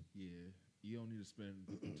and shit. Yeah, you don't need to spend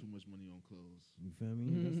too much money on clothes. You feel me?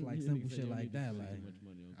 That's like You simple niggas say shit you don't like need to that. spend Like too much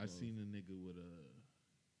money on I clothes. seen a nigga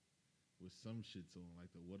with some shits on,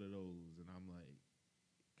 like the what are those, and I'm like,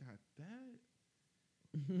 God,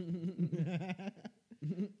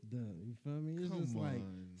 You feel me? It's Come just like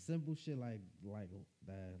on. simple shit like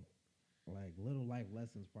that, like little life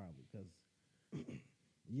lessons probably. Because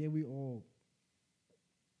yeah, we all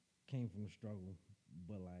came from the struggle,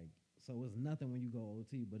 but like so it's nothing when you go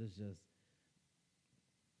OT, but it's just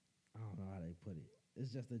I don't know how they put it.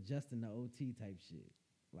 It's just adjusting the OT type shit.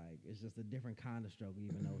 Like it's just a different kind of struggle,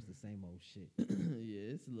 even though it's the same old shit.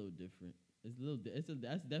 Yeah, it's a little different. It's a little.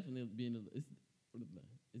 That's definitely being.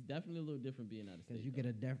 It's definitely a little different being out of state. Because you get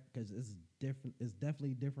because it's different. It's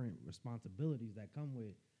definitely different responsibilities that come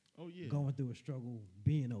with oh yeah, going through a struggle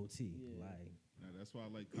being OT. Yeah. Like Nah, that's why I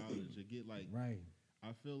like college. You get like, right.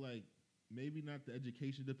 I feel like maybe not the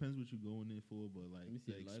education depends what you're going in for, but like Let me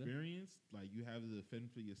see the it lighter. experience, like you have to fend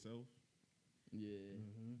for yourself. Yeah.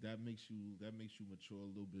 That makes you mature a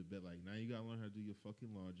little bit better. Like now you gotta learn how to do your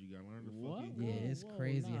fucking laundry. You gotta learn to What? fucking Yeah, it's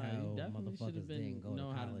crazy nah, you how definitely should've motherfuckers been didn't go to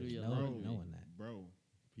know how to do college your knowing, laundry. that. bro.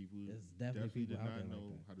 People There's definitely people did out not there like know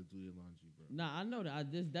that. how to do their laundry, bro. Nah, I know that.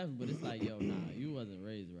 This definitely, but it's like, yo, nah, you wasn't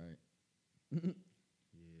raised right. Yeah,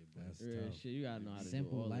 but That's Real tough. shit, you gotta know how to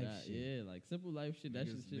Simple do all life of that. shit. Yeah, like simple life shit.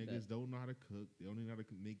 That's just shit niggas that. don't know how to cook. They don't know how to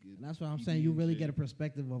make it. And that's what I'm PB saying. You and really shit. get a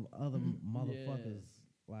perspective of other motherfuckers.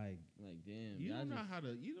 Like Like, damn. You y'all don't know just- how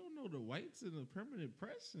to. You don't know the whites and the permanent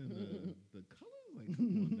press and the colors. Like, come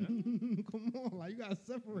on, now. come on, like you gotta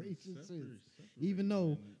separate your shit. Separate, Even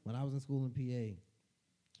though man. when I was in school in PA,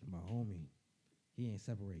 my homie, he ain't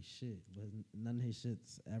separate shit, but none of his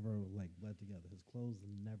shits ever like bled together. His clothes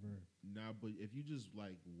never. Nah, but if you just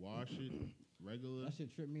like wash it regular, That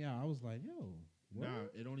shit tripped me out. I was like, yo, what? nah,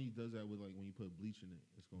 it only does that with like when you put bleach in it.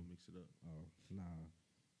 It's gonna mix it up. Oh, nah.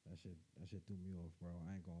 That shit threw me off, bro.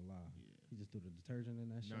 I ain't gonna lie. Yeah. He just threw the detergent in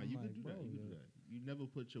that shit. Nah, I'm you like, can do that. bro, You can do that. You never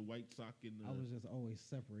put your white sock in the. I was just always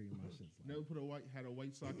separating my shit. Like, Never had a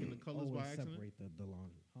white sock in the colors always by accident. separate the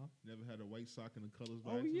laundry, huh? Never had a white sock in the colors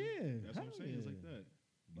by Oh accident. yeah, That's what I'm hell saying. It's yeah. like that.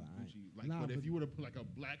 But I ain't- Gucci. Like, nah, but if but- you would have put like a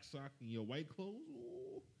black sock in your white clothes,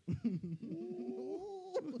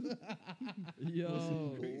 ooh,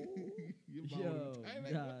 Yo, your mouth yo, would've tied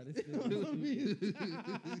like, nah, this You're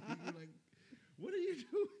nigga- like, what are you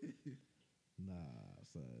doing? Nah,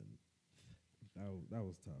 son. That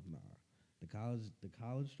was tough. Nah, the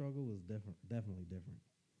college struggle was definitely different.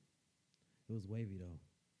 It was wavy though.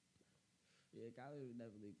 Yeah, college was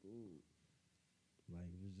definitely cool. Like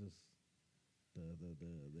it was just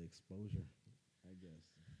the exposure, I guess,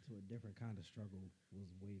 to a different kind of struggle was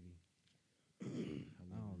wavy.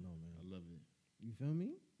 I don't know, man. I love it. You feel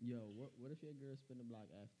me? Yo, what if your girl spin the block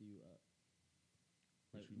after you up?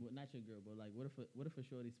 Like, not your girl, but like, what if a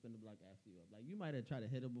shorty spin the block after you up? Like, you might have tried to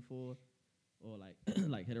hit her before, or like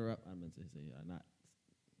like hit her up. I meant to say not.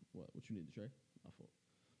 What you need to tray? My fault.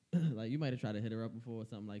 Like, you might have tried to hit her up before or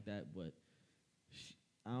something like that, but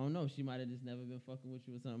I don't know. She might have just never been fucking with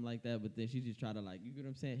you or something like that. But then she just try to, like, you get what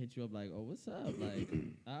I'm saying, hit you up like, oh, what's up? Like,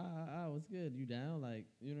 what's good? You down? Like,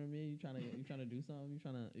 you know what I mean? You trying to do something?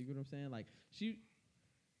 You get what I'm saying? Like, she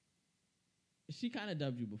kind of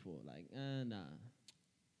dubbed you before. Like, nah.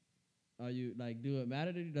 Are you, like, do it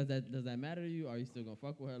matter to you? Does that matter to you? Are you still gonna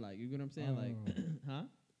fuck with her? Like, you get what I'm saying? Like, huh?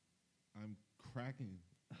 I'm cracking.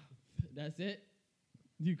 That's it?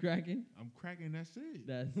 You cracking? I'm cracking. That's it.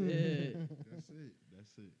 That's it.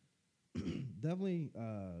 That's it. Definitely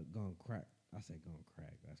gonna crack. I said gonna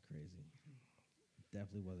crack. That's crazy.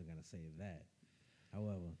 Definitely wasn't gonna say that.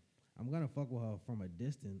 However, I'm gonna fuck with her from a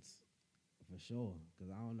distance for sure,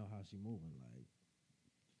 because I don't know how she moving. Like,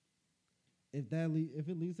 if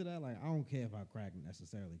it leads to that, like, I don't care if I crack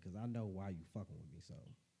necessarily, because I know why you fucking with me. So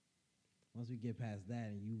once we get past that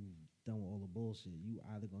and you done with all the bullshit, you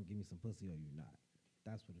either gonna give me some pussy or you not.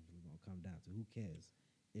 That's what it's really gonna come down to. Who cares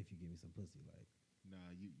if you give me some pussy? Like, nah,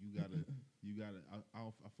 you gotta. I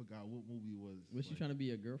forgot what movie was. Was she trying to be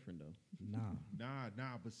your girlfriend though? Nah.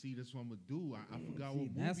 But see, that's what I'm gonna do. I forgot what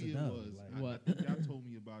that's movie it enough. was. Like, what? I think y'all told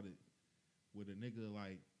me about it. With a nigga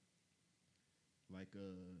like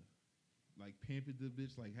pampered the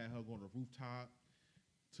bitch, like had her go on the rooftop,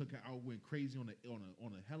 took her out, went crazy on a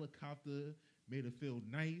helicopter, made her feel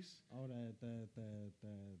nice. Oh, that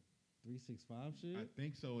 365 shit? I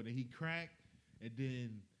think so. And then he cracked, and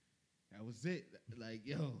then that was it. Like,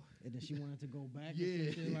 yo. And then she wanted to go back. Yeah.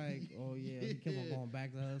 And some shit like, oh yeah, he kept on going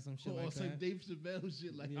back to her, some shit like some that. Dave Chappelle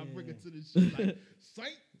shit. Like, Yeah. I'm bringing to this shit. Like,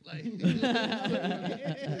 sight. Like,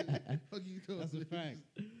 fuck you. That's a fact.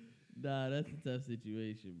 Nah, that's a tough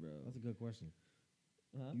situation, bro. That's a good question.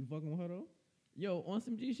 Huh? You fucking with her though? Yo, on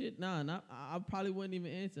some G shit, nah, I probably wouldn't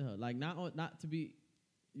even answer her. Like, not to be,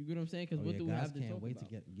 you get what I'm saying? Because what do we have to talk about? Guys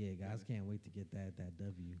can't wait to get that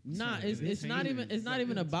W. Nah, it's not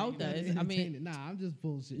even about that. I mean, nah, I'm just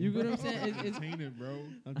bullshit. You get what I'm saying? It's entertain it, bro.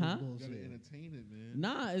 I'm just huh? bullshit. Gotta entertain it, man.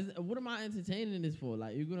 Nah, what am I entertaining this for?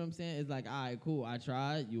 Like, you get what I'm saying? It's like, all right, cool. I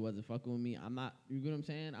tried. You wasn't fucking with me. I'm not. You get what I'm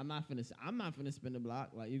saying? I'm not finna spin the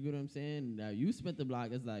block. Like, you get what I'm saying? Now you spent the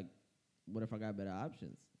block. It's like, what if I got better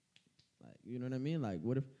options? Like, you know what I mean? Like,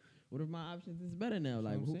 what if my options is better now?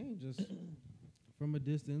 Like, I'm saying just from a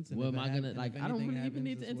distance. And well, am I gonna like? I don't really even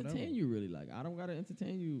need to happens, entertain you. Really, like, I don't gotta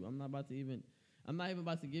entertain you. I'm not even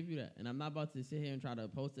about to give you that, and I'm not about to sit here and try to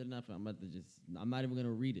post it enough. I'm not even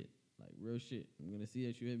gonna read it. Like, real shit. I'm gonna see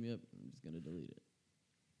that you hit me up. I'm just gonna delete it.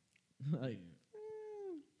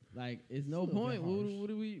 like, it's no point.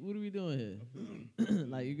 What are we doing here?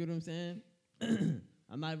 Like, you get what I'm saying?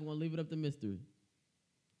 I'm not even gonna leave it up to mystery.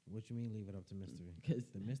 What you mean leave it up to mystery? 'Cause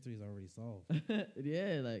the mystery's already solved.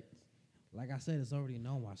 Yeah, like I said, it's already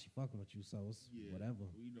known why she fucking with you, so it's whatever.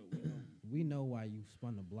 We know why you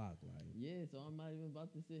spun the block, like. Yeah, so I'm not even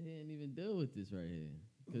about to sit here and even deal with this right here.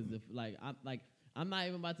 Because if I'm not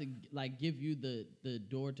even about to like give you the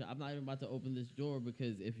door to. I'm not even about to open this door,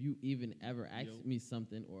 because if you even ever ask me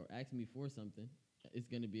something or ask me for something, it's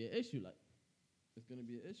gonna be an issue. Like,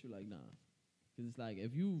 nah. Because it's like,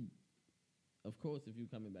 of course, if you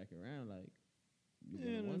coming back around, like,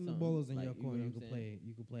 the ball is in your corner. You can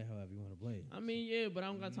play however you want to play. I mean, yeah, but I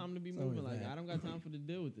don't got time to be moving. Like, I don't got time for to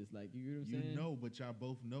deal with this. Like, you know what I'm saying? You know, but y'all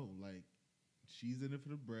both know. Like, she's in it for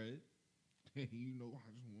the bread. You know,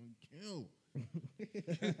 I just want to kill.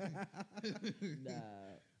 Nah.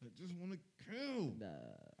 I just want to kill. Nah,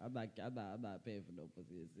 I'm not paying for no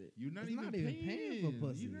pussy. It's it. You're not It's even not even paying for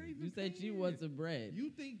pussy. You're not even You said she paying. wants some bread. You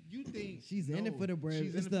think she's in it for the bread.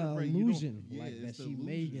 she's It's in it for the bread. illusion, Yeah, like, that it's the she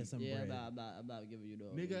may illusion. get some Yeah, bread. I'm not giving you no.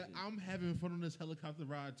 Nigga, illusion. I'm having fun on this helicopter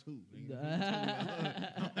ride too.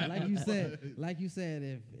 like you said,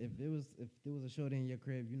 if there was a shorty in your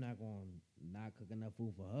crib, you're not gonna not cook enough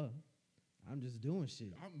food for her. I'm just doing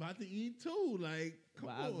shit. I'm about to eat too. Like, come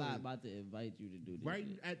But on. I'm not about to invite you to do this. Right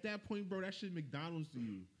shit. at that point, bro, that shit McDonald's to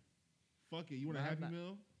you. Fuck it. You want a But I'm Happy not-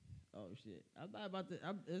 Meal? Oh shit! I'm not about to.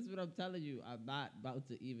 That's what I'm telling you. I'm not about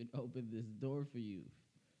to even open this door for you.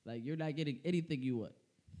 Like, you're not getting anything you want.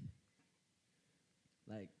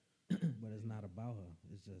 Like, But it's not about her.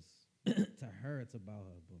 It's just to her, it's about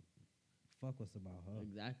her. But fuck what's about her.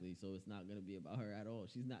 exactly. So it's not gonna be about her at all.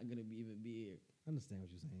 She's not gonna even be here. I understand what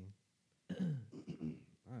you're saying.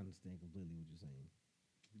 I understand completely what you're saying.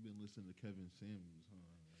 You've been listening to Kevin Samuels, huh?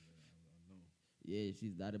 I know. Yeah,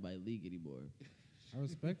 she's not in my league anymore. I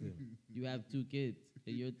respect it. You have 2 kids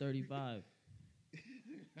and you're 35. I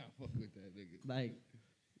fuck with that nigga. Like,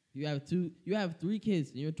 You have 3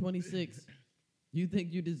 kids, and you're 26. You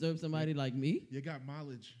think you deserve somebody like me? You got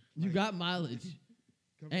mileage. You got mileage.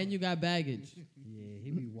 And you got baggage. Yeah,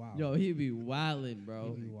 he be wild. Yo, he be wildin',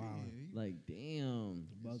 bro. He be wild. Like, damn.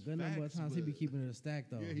 But good number of times he be keeping it a stack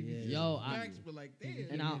though. Yeah, he be Yo, facts, but like,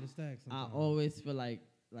 damn. And I always feel like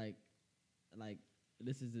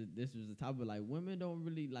this was the topic. Like, women don't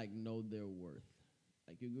really like know their worth.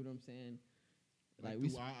 Like, you get what I'm saying? Like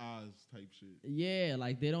through our eyes type shit. Yeah,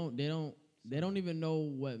 like they don't even know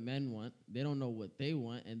what men want. They don't know what they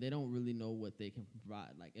want, and they don't really know what they can provide.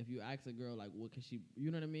 Like, if you ask a girl, like, what can she,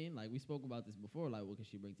 you know what I mean? Like, we spoke about this before, like, what can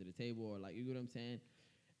she bring to the table? Or, like, you get what I'm saying?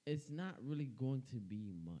 It's not really going to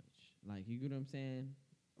be much. Like, you get what I'm saying?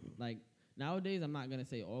 Like, nowadays, I'm not going to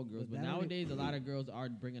say all girls, but nowadays, a lot of girls are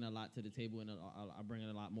bringing a lot to the table and are bringing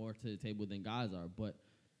a lot more to the table than guys are. But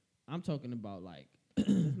I'm talking about, like,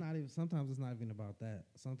 it's not even. Sometimes it's not even about that.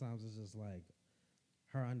 Sometimes it's just like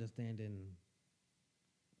her understanding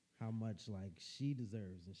how much like she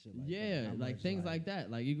deserves and shit like that. Yeah, like much, things like that.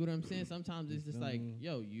 Like, you get what I'm saying? Sometimes it's just like, me?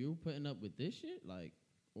 yo, you putting up with this shit, like,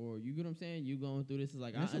 or you get what I'm saying? You going through this is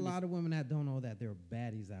like, there's a lot of women that don't know that they're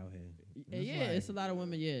baddies out here. It's a lot of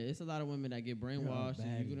women. Yeah, it's a lot of women that get brainwashed.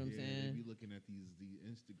 And you get what I'm saying? They be looking at the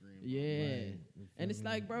Instagram. Yeah, Right. and it's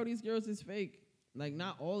like, bro, these girls is fake. Like,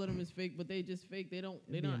 not all of them is fake, but they just fake. They're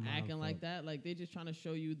not acting like that. Like, they just trying to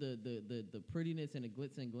show you the prettiness and the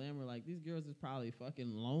glitz and glamour. Like, these girls is probably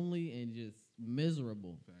fucking lonely and just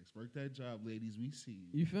miserable. Facts. Work that job, ladies. We see.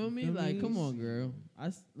 You feel me? Like, come on, girl.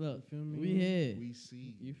 Look, feel me? we here. We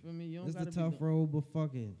see. You feel me? You don't It's the gotta tough road, but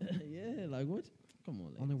fucking yeah, like what? Come on,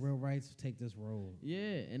 ladies. only real rights take this road.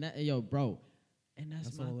 Yeah, and that, yo, bro, and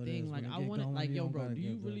that's my all it thing. is. Like, When I it get want to, going, like, you yo, don't bro, gotta do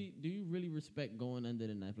you give really respect going under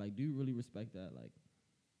the knife? Like, do you really respect that?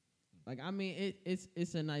 Like, I mean,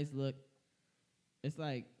 it's a nice look. It's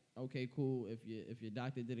like, okay, cool. If your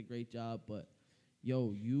doctor did a great job, but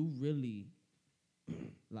yo, you really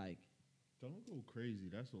like. Don't go crazy.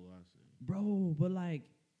 That's all I say. Bro, but like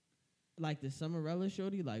the Summerella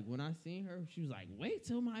shorty, like, when I seen her, she was like, wait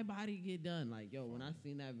till my body get done. Like, yo, when I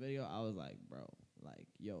seen that video, I was like, bro, like,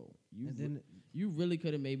 yo, you really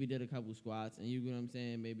could have maybe did a couple squats, and you know what I'm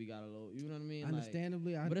saying, maybe got a little, you know what I mean?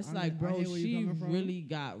 Understandably, but it's like, bro, she really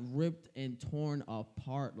got ripped and torn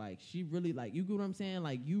apart. Like, she really, like, you get what I'm saying?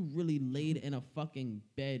 Like, you really laid in a fucking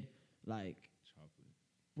bed, like, Chocolate.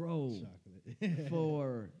 bro,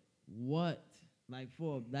 for what? Like,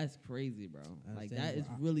 that's crazy, bro. Like, that is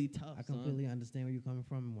really tough. I completely understand where you're coming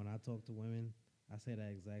from. When I talk to women, I say that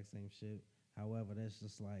exact same shit. However, that's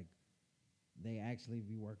just like they actually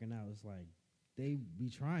be working out. It's like they be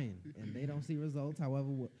trying and they don't see results.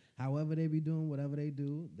 However they be doing whatever they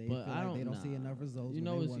do, they feel like they don't see enough results. You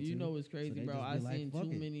know what's crazy, so bro? I seen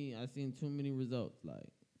too many results. Like,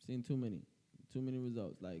 seen too many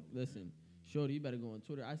results. Like, listen, shorty, you better go on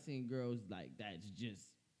Twitter. I seen girls like that's just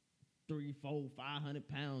 300, 400, 500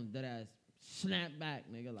 pounds that ass snap back,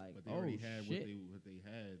 nigga. Like, but they already had what they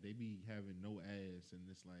had. They be having no ass, and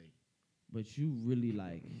it's like. But you really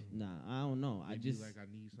like, nah, I don't know. I just like, I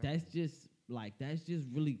need that's just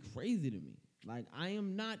really crazy to me. Like, I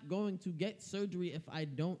am not going to get surgery if I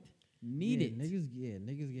don't need it. Niggas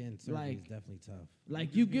getting surgery is definitely tough.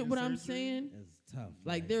 Like, you get what I'm saying? It's tough.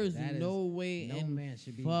 Like, there is no way no man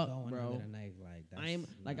should be fuck, going bro. under the knife like that.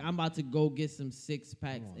 I'm about to go get some 6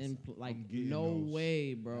 packs and like, no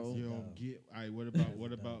way, bro. Yo, all right, what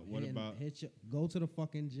about go to the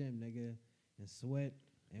fucking gym, nigga, and sweat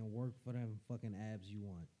and work for them fucking abs you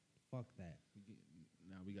want. Fuck that.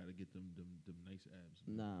 Now we gotta get them nice abs.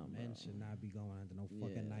 Nah, men should not be going under no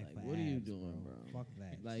fucking knife like, for what abs, are you doing, bro? Fuck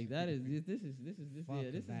that. Like, that is this is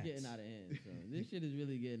that. getting out of hand. So this shit is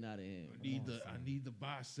really getting out of hand. I need the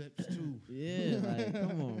biceps too. Yeah, like,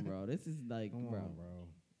 come on, bro. This is like, come bro. on, bro.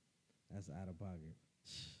 That's out of pocket,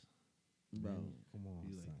 bro. Come on,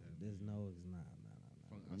 Be son. like that, There's man. no, it's not.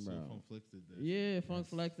 I saw Funk Flex did that. Yeah, Funk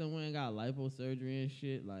Flex and went and got liposurgery and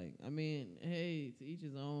shit. Like, I mean, hey, to each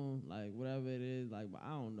his own. Like, whatever it is. Like, but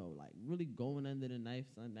I don't know. Like, really going under the knife,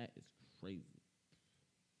 son, that is crazy.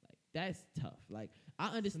 Like, that's tough. Like, I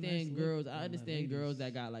understand girls. I understand girls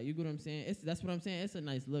that got, like, you get what I'm saying? That's what I'm saying. It's a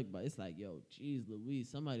nice look, but it's like, yo, geez, Louise,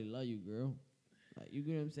 somebody love you, girl. Like, you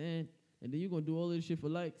get what I'm saying? And then you gonna do all this shit for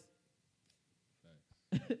likes.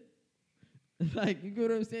 Facts. Like, you get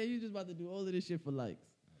what I'm saying? You just about to do all of this shit for likes.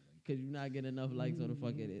 Because you're not getting enough likes on the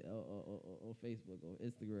fucking or Facebook or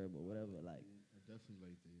Instagram or whatever. Like, I definitely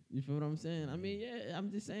like that. You feel what I'm saying? I mean, yeah,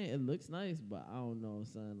 I'm just saying it looks nice, but I don't know,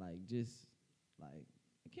 son. Like, just like,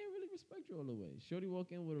 I can't really respect you all the way. Shorty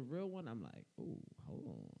walk in with a real one, I'm like, oh, hold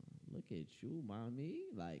on, look at you, mommy.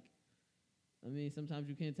 Like, I mean, sometimes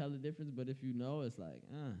you can't tell the difference, but if you know, it's like,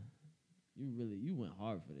 you went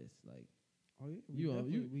hard for this. Like, Oh yeah,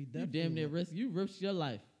 you damn near risked your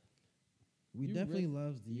life. We You definitely risk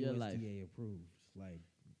loves the your USDA life. approved. Like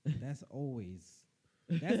that's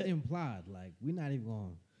that's implied. Like we're not even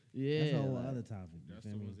going. Yeah, That's a whole like, other topic. That's the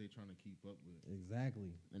ones they trying to keep up with.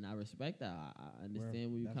 Exactly. and I respect that. I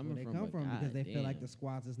understand where you're That's coming where from. they come but from because they feel like goddamn. the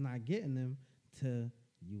squats is not getting them to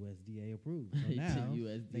USDA approved. So To now they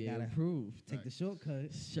USDA gotta approved, take the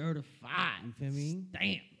shortcut. certified. You feel me?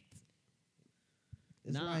 Stamped.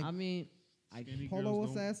 It's Nah, like I mean, Skinny Polo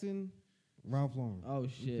girls don't- Assassin, Ralph Lauren. oh You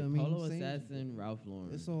shit, feel me? Polo Same Assassin, Ralph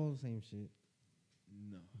Lauren. It's all the same shit.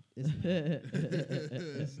 No. It's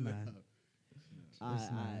not.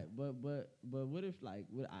 It's not. Alright, but what if like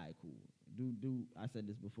alright, cool. Do I said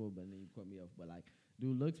this before, but then you cut me off. But like,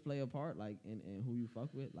 do looks play a part like in who you fuck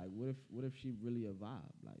with? Like, what if she really a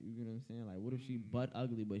vibe? Like, you get what I'm saying? Like, what if she butt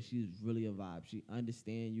ugly, but she's really a vibe? She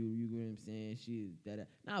understand you. You get what I'm saying? She's that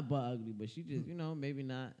not butt ugly, but she just maybe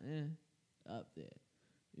not up there.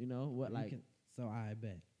 You know what? Like, so I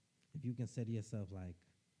bet if you consider yourself like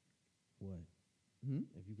what?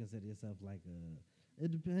 If you consider yourself like it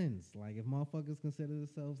depends. Like if motherfuckers consider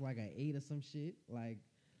themselves like an 8 or some shit, like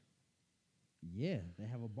yeah, they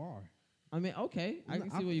have a bar. I mean, okay, I can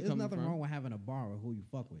see where you're There's coming nothing from. wrong with having a bar with who you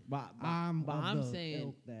fuck with. But I'm saying,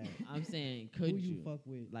 ilk that I'm saying, could who you you fuck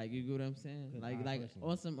with? like you get what I'm saying? Could Like I like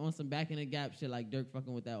personally? on some back in the gap shit, like Dirk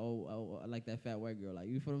fucking with that old like that fat white girl. Like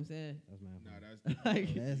you feel what I'm saying? That's mad. Nah, funny. that's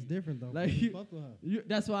Like That's different though. Like, You fuck with her.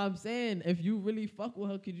 that's why I'm saying. If you really fuck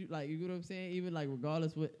with her, could you like you get what I'm saying? Even like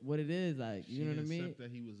regardless what it is, like you know what I mean? Except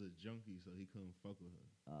that he was a junkie, so he couldn't fuck with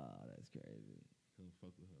her. Oh, that's crazy. Couldn't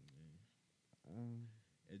fuck with her, man.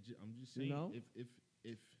 I'm just saying, You know?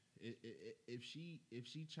 if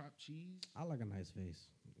she chopped cheese, I like a nice face.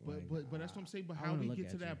 but that's what I'm saying. But I how wanna we look get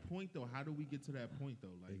at to that you. point though? How do we get to that point though?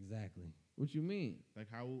 Like Exactly. What you mean? like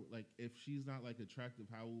how like if she's not like attractive,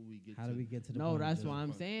 how will we get? How to do we get to the No, point? that's of why I'm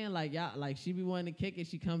fun. saying. Like, yeah, like she be wanting to kick it.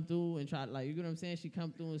 She come through and try, like, you get what I'm saying? She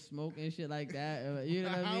come through and smoke and shit like that. You know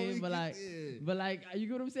what I How we mean? But get like, there? but like, you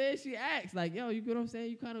get what I'm saying? She acts like, yo, you get what I'm saying?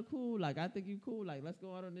 You kind of cool. Like, I think you cool. Like, let's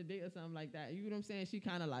go out on a date or something like that. You get what I'm saying? She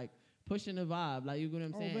kind of like pushing the vibe. Like, you get what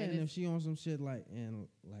I'm Oh saying? man, And and if it's- she on some shit like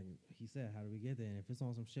he said, how do we get there? And if it's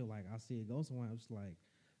on some shit like I see it go somewhere, I'm just like,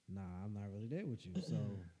 nah, I'm not really there with you.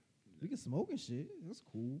 So we can smoke and shit. That's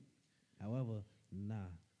cool. However, nah,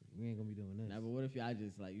 we ain't gonna be doing this. Nah, but what if y'all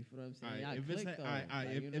just like, you feel what I'm saying? Y'all If it's click, though. like, Like,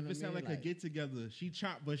 you know if what it's I mean? like a get together, she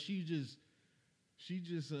chopped, but she just she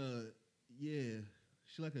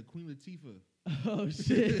like a Queen Latifah. Oh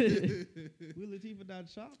shit. We Latifah not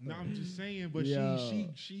chopped. No, I'm just saying, but Yo.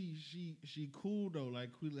 she cool though,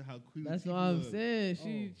 like Queen how Queen That's Latifah what I'm was. saying.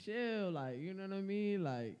 She chill, like, you know what I mean?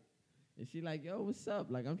 Like, and she like, yo, what's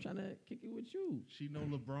up? Like, I'm trying to kick it with you. She know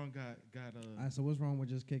LeBron got All right, so what's wrong with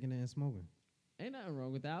just kicking it and smoking? Ain't nothing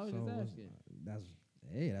wrong with that. I was So just what's- asking.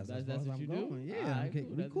 that's as That's far as what I'm you do? going. Yeah, Alright, I'm kick-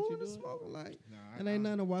 cool. we That's cool what you with the do? smoking. Like, Nah, it ain't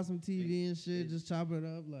nothing to watch some TV and shit. it- Just chop it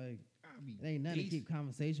up. Like, I be it ain't nothing to decent. keep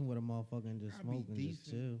conversation with a motherfucker and just I be smoke and just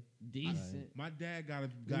decent. chill. Decent. My dad gotta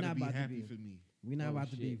not be about to happy be- for me. We not Oh, about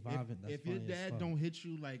to be shit. vibing. That's If your funny as dad fuck. don't hit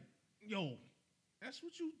you like, yo, that's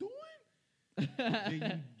what you doing.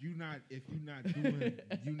 Then you not if you not doing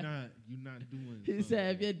you not doing. He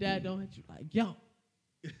said, if your dad don't hit you, like, yo,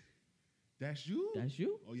 that's you. that's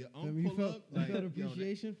you? Or your Feel uncle me? You pull felt, up you like felt yo,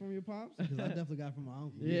 appreciation from your pops? Because I definitely got it from my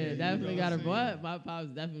uncle. Yeah, you definitely know got a what I'm butt. My pops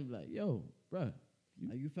definitely be like, yo, bruh.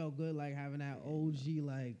 Like, you felt good, like having that OG,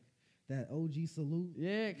 like that OG salute.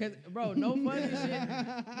 Yeah, cause bro, no funny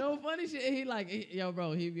shit. No funny shit. He like, yo,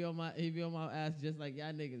 bro, he be on my ass just like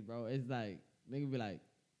y'all niggas, bro. It's like nigga be like,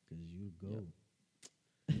 Cause you the goat.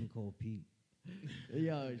 You call Pete.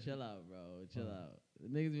 yo, chill out, bro, chill out. The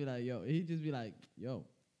niggas be like, yo, he just be like, yo,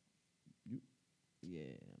 you, yeah,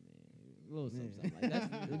 I mean, a little something like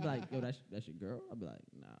that. He be like, yo, that's your girl. I be like,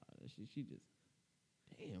 nah, she just,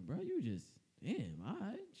 damn, bro, you just, damn, all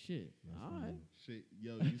right, shit, That's all right. funny. shit,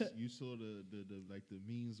 yo, you saw the like the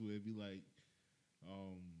memes where it be like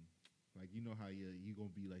you know how you gonna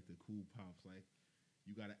be like the cool pops, like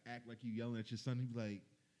you gotta act like you yelling at your son. He be like,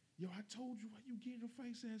 yo, I told you why you get in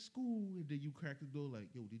fights at school, and then you crack the door like,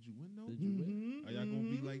 yo, did you win though? Did you win? Are y'all gonna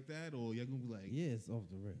be like that, or y'all gonna be like, Yeah, it's off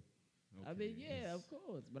the rip. I mean, yeah, of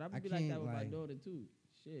course, but I I would be like that can't, with my like- daughter too.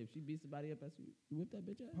 Shit, if she beats somebody up, you whip that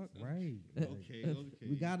bitch ass. Fuck right. okay, okay,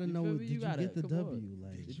 We gotta You know. feel me? Did You you gotta- get the come on. W?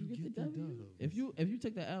 Like, Did you get the get the W? dub? If you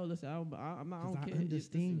take the L, listen, I don't I care.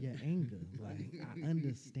 understand your anger. Like, I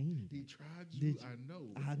understand. he it. tried you. Did I know.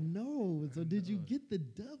 I know. So did you know. get the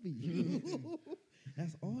W?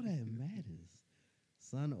 That's all that matters.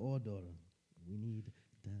 Son or daughter, we need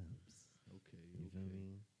dubs. Okay, feel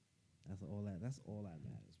me? That's all that matters,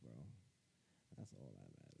 bro. That's all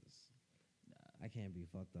that matters. I can't be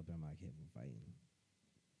fucked up and my kid from fighting.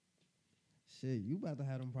 Shit, you about to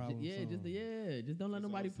have them problems. Just don't let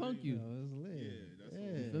nobody punk you. It's lit. Yeah,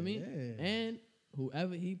 that's You feel me? Yeah. And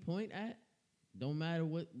whoever he point at, don't matter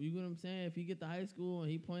what, you know what I'm saying? If he get to high school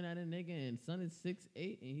and he point at a nigga and son is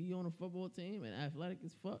 6'8" and he on a football team and athletic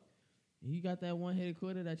as fuck, and he got that one-hitter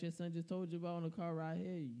quitter that your son just told you about on the car right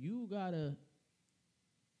here, you gotta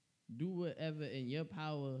do whatever in your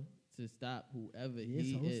power to stop whoever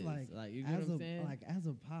he so is. it's Like you know what I'm saying? Like as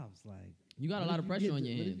a pops, like you got a lot of pressure on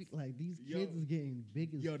your hands. Like these kids is getting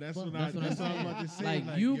big as that's fuck. what I'm about to say.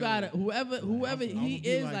 Like you gotta whoever he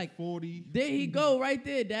is like 40. There he go right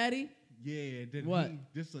there, daddy. Yeah, then what?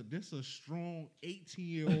 This a strong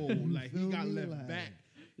 18-year-old. Like he got left back.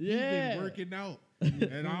 Yeah, he been working out,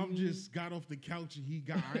 and I'm just got off the couch and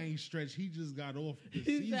I ain't stretched. He just got off the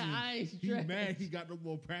season. Said, I ain't he stretched. mad. He got no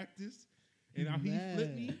more practice, and now he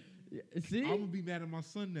flipped me. Yeah, see, I'm gonna be mad at my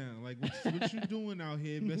son now. Like, what you doing out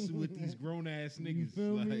here messing with these grown ass niggas? You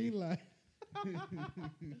feel me? Like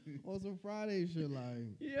on some Friday shit,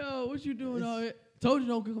 like yo, what you doing out here? Told you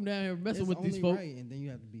don't come down here messing with these folks. Right, and then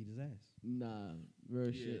you have to beat his ass. Nah,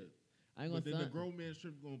 real shit. I ain't gonna. But then the grown man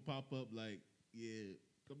strip gonna pop up like, yeah.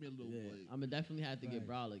 Come here, little boy. I'm gonna definitely have to get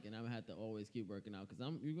brolic, and I'm gonna have to always keep working out, cause you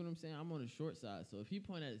know what I'm saying. I'm on the short side, so if he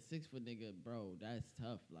point at a 6-foot nigga, bro, that's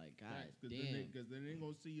tough. Like, god damn. Because then they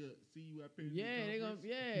gonna see you at parents.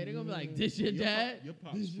 They gonna be like, this your dad? Your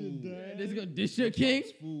pop's food. This your king?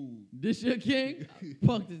 Food. This your king?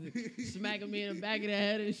 Fuck this, smacking me in the back of the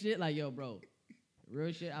head and shit. Like, yo, bro.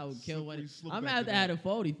 Real shit, I would kill one. I'm gonna have to have a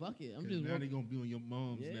 40. Fuck it. I'm just now they gonna be on your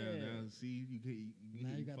mom's now. See,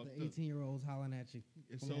 now you got the 18-year-olds hollering at you.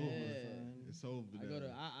 It's over. It's over.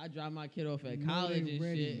 I drop my kid off at college and shit.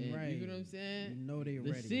 And you know what I'm saying? You know they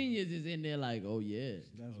ready. The seniors is in there like, oh yeah.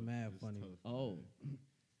 That's mad funny. Oh,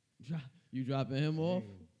 you dropping him off?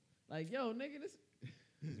 Like, yo, nigga, this.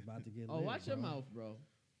 It's about to get. Oh, lit, watch your mouth, bro.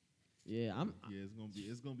 Yeah,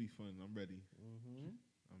 it's gonna be fun. I'm ready.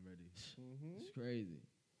 I'm ready. It's crazy.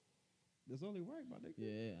 That's only right, my nigga.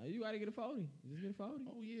 Yeah, you gotta get a 40. Just get a 40.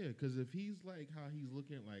 Oh yeah, because if he's like how he's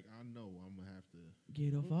looking, like I know I'm gonna have to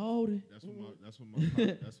get a 40. That's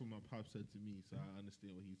what my pop said to me. So I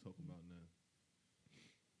understand what he's talking about now.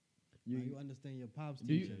 You understand your pop's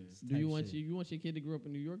teachings. Do you want your kid to grow up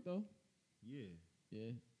in New York though? Yeah.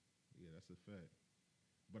 Yeah. Yeah, that's a fact.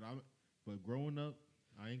 But growing up,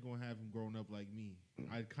 I ain't gonna have him growing up like me.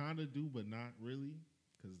 I kind of do, but not really.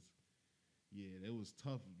 Cause, yeah, it was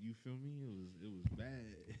tough. You feel me? It was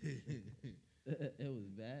bad. It was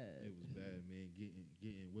bad. It was bad, man.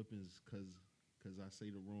 Getting whippings cause I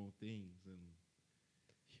say the wrong things, and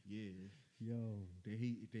yeah. Yo. Then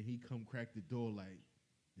he come crack the door like,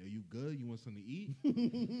 yo, you good? You want something to eat?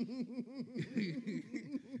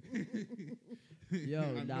 Yo,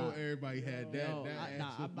 I know everybody had that.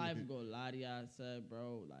 I'm not even gonna lie to y'all, son,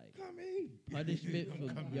 bro. Like, come in. Punishment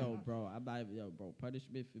for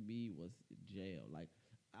punishment for me was jail. Like,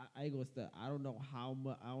 I ain't gonna stop. I don't know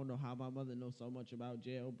how my mother knows so much about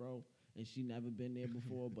jail, bro, and she never been there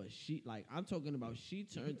before. But I'm talking about she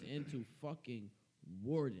turned into fucking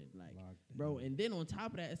warden, like, bro. And then on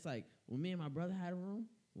top of that, it's like when me and my brother had a room.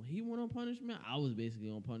 When he went on punishment, I was basically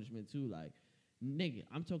on punishment too. Like, nigga,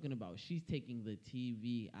 I'm talking about she's taking the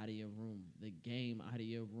TV out of your room, the game out of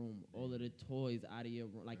your room, all of the toys out of your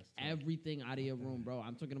room, like everything out of your room, bro.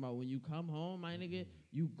 I'm talking about when you come home, my nigga,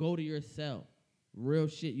 you go to your cell. Real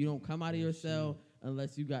shit. You don't come out of your cell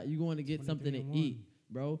unless you going to get something to eat,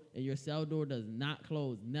 bro. And your cell door does not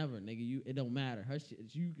close, never, nigga. It don't matter. Her shit,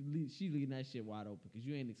 she leaving that shit wide open because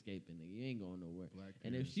you ain't escaping, nigga. You ain't going nowhere.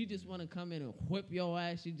 And if she just want to come in and whip your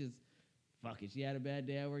ass, she just fuck it. She had a bad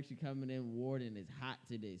day at work. She coming in, warden, it's hot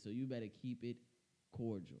today, so you better keep it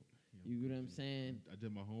cordial. You get what I'm saying? I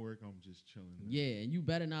did my homework. I'm just chilling. Yeah, and you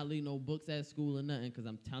better not leave no books at school or nothing, because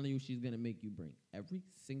I'm telling you, she's gonna make you bring every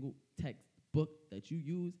single textbook that you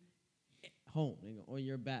use home, nigga, on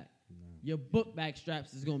your back. No. Your book back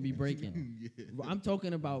straps is gonna be breaking. Yeah. I'm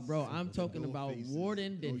talking about, bro. I'm talking about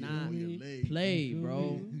warden did not play,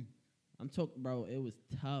 bro. I'm talking, bro. It was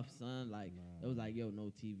tough, son. Like it was like, yo,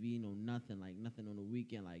 no TV, no nothing, like nothing on the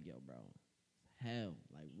weekend. Like, yo, bro, hell,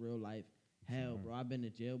 like real life hell, bro. I've been to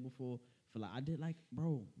jail before. For like, I did like,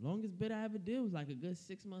 bro, longest bid I ever did was like a good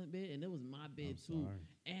 6-month bid, and it was my bid too.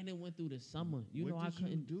 And it went through the summer. What did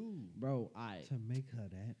you do, bro? To make her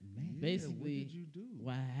that man. Basically, what did you do?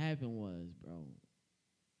 What happened was, bro,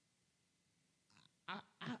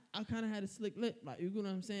 I kind of had a slick lip, like, you know what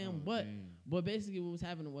I'm saying. But basically, what was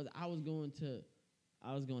happening was I was going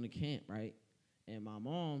to camp, right? And my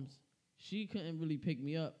mom's, she couldn't really pick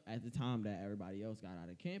me up at the time that everybody else got out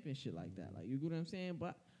of camp and shit like that. Like, you get what I'm saying?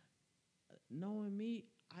 But knowing me,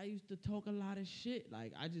 I used to talk a lot of shit.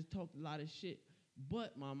 Like, I just talked a lot of shit.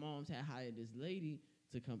 But my mom's had hired this lady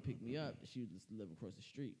to come pick me up. She was just live across the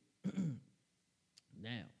street.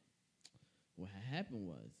 Now, what had happened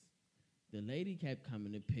was the lady kept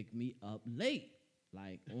coming to pick me up late.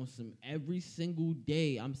 Like, on some every single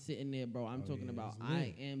day, I'm sitting there, bro. I'm talking about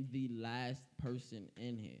I am the last person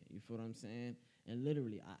in here. You feel what I'm saying? And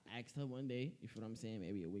literally, I asked her one day, you feel what I'm saying,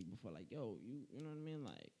 maybe a week before, like, yo, you know what I mean?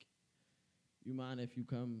 Like, you mind if you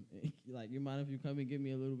come, like, you mind if you come and get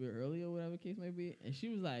me a little bit early or whatever case may be? And she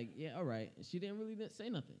was like, yeah, all right. And she didn't really say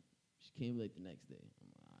nothing. She came late the next day. I'm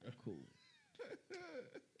like, all right, cool.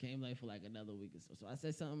 Came late for like another week or so. So I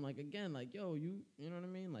said something like, again, like, yo, you know what I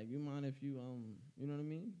mean? Like, you mind if you know what I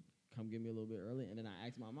mean? Come get me a little bit early. And then I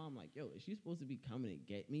asked my mom, like, yo, is she supposed to be coming to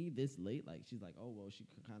get me this late? Like, she's like, oh, well, she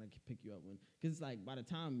could kind of pick you up when, because it's like, by the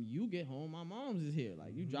time you get home, my mom's is here.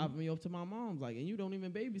 Like, you dropping me off to my mom's, like, and you don't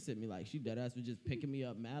even babysit me. Like, she dead ass was just picking me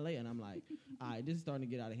up mad late. And I'm like, all right, this is starting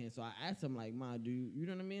to get out of hand. So I asked him, like, ma, do you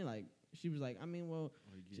know what I mean? Like, she was like, I mean, well,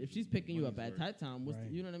 if she's picking you up at that time,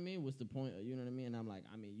 you know what I mean? What's the point? You know what I mean? And I'm like,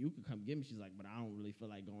 I mean, you could come get me. She's like, but I don't really feel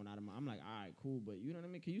like going out of my. I'm like, all right, cool, but you know what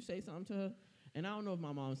I mean? Can you say something to her? And I don't know if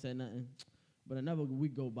my mom said nothing, but another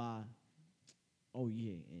week go by. Oh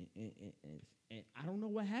yeah, and I don't know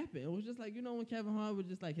what happened. It was just like, you know, when Kevin Hart was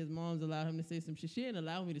just like, his mom's allowed him to say some shit. She didn't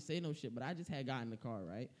allow me to say no shit, but I just had gotten in the car,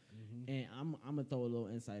 right? And I'm gonna throw a little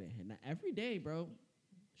insight in here. Now every day, bro,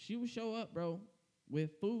 she would show up, bro,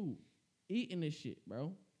 with food. Eating this shit,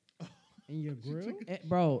 bro. In your grill?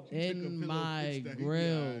 Bro, in my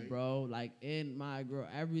grill, bro. Like, in my grill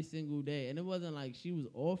every single day. And it wasn't like she was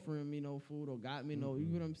offering me no food or got me no, you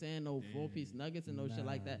know what I'm saying, no 4-piece nuggets and no shit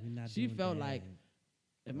like that. She felt like,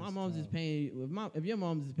 if my mom's just paying you, if your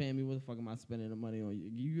mom's just paying me, what the fuck am I spending the money on?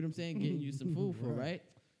 You know what I'm saying? Getting you some food for, right?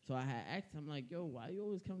 So I had asked, I'm like, yo, why you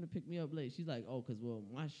always come to pick me up late? She's like, oh, because, well,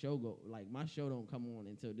 my show don't come on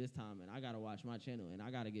until this time, and I got to watch my channel, and I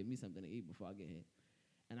got to get me something to eat before I get here.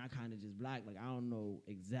 And I kind of just blacked, like, I don't know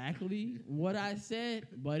exactly what I said,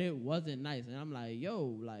 but it wasn't nice. And I'm like,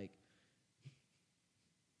 yo, like,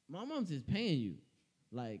 my mom's just paying you.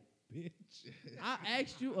 Like, bitch. I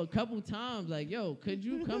asked you a couple times, like, yo, could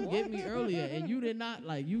you come get me earlier? And you did not,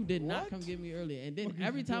 not come get me earlier. And then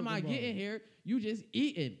every time I get in here, you just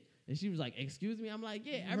eating. And she was like, excuse me? I'm like,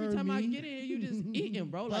 yeah, every time I get in here, you just eating,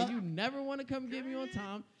 bro. Like, you never want to come get me on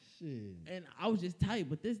time. Shit. And I was just tight,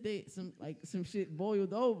 but this day, some shit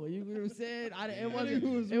boiled over. You know what I'm saying?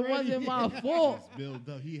 It wasn't my fault. Built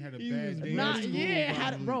up. He had a bad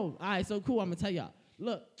day. Bro. All right, so cool. I'm going to tell y'all.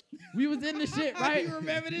 Look, we was in the shit, right? You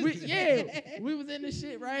remember this? We was in the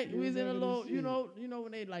shit, right? We was in a little, you know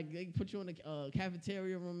when they put you in the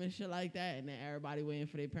cafeteria room and shit like that, and then everybody waiting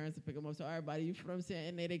for their parents to pick them up. So everybody, you feel what I'm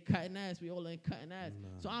saying? And they cutting ass. We all in cutting ass. Nah.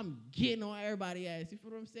 So I'm getting on everybody's ass. You feel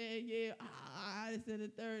what I'm saying? Yeah, this and the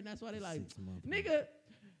third. And that's why they like, nigga.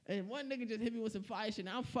 And one nigga just hit me with some fire shit.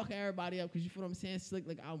 Now I'm fucking everybody up because you feel what I'm saying? Slick,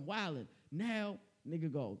 like I'm wilding. Now,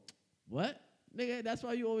 nigga go, what? Nigga, that's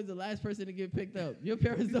why you always the last person to get picked up. Your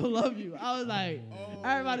parents don't love you. I was like,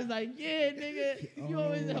 everybody's like, yeah, nigga, you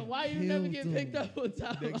always, why you never get picked up on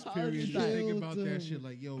time? Next period, think about that shit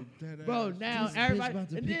like, yo, that bro, ass. now this everybody, about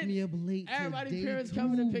to and pick then me up late everybody parents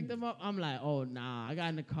coming to pick them up. I'm like, oh, nah, I got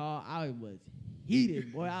in the car. I was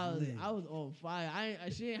heated, boy. I was on fire.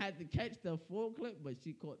 She didn't have to catch the full clip, but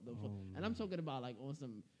she caught the full. And I'm talking about like on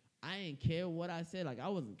some, I didn't care what I said. Like, I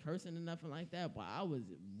wasn't cursing or nothing like that, but I was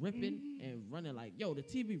ripping and running like, yo, the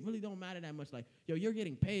TV really don't matter that much. Like, yo, you're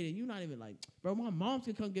getting paid and you're not even like, bro, my mom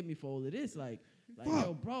can come get me for all of this. Like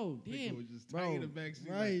yo, bro, damn. Was just bro. In the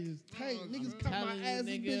backseat, right, like, just tight. Niggas cut my ass,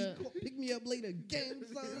 bitch, pick me up later again,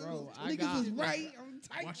 son. Bro, niggas was right. I'm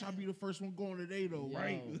tight. Watch I be the first one going today, though, yo,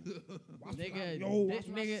 right? Watch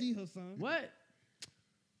nigga, I see her, son. What?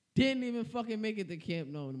 Didn't even fucking make it to camp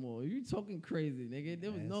no more. You talking crazy, nigga.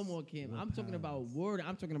 There was no more camp. I'm talking about word.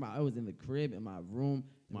 I'm talking about I was in the crib in my room.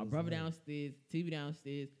 My brother downstairs, TV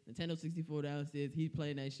downstairs, Nintendo 64 downstairs. He's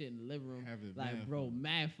playing that shit in the living room. Like, bro,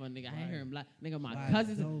 mad fun, nigga. I hear him like, nigga,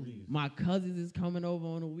 my cousins is coming over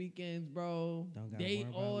on the weekends, bro. They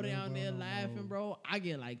all down there laughing, bro. I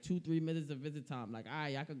get like 2-3 minutes of visit time. Like, all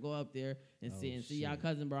right, y'all could go up there and sit and see y'all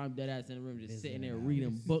cousin, bro. I'm dead ass in the room just sitting there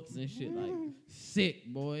reading books and shit. Like, sick,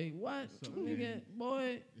 boy. What? Nigga,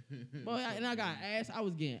 boy. And I got ass. I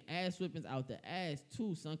was getting ass whippings out the ass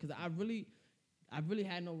too, son, because I really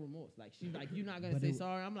had no remorse. Like, she's like, you not going to say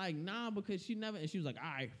sorry? I'm like, nah, because she never. And she was like,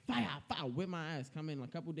 all right, fire, whip my ass. Come in a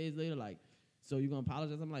couple days later, like, so you going to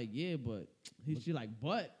apologize? I'm like, yeah, but she like,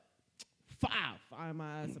 but fire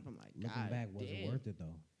my ass up. I'm like, Looking God back, was damn. it worth it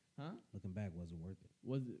though? Huh? Looking back, was it worth it?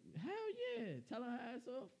 Was it? Hell yeah. Tell her ass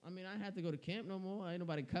off. I mean, I didn't have to go to camp no more. Ain't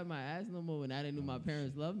nobody cut my ass no more. When I didn't know my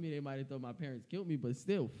parents loved me, they might have thought my parents killed me, but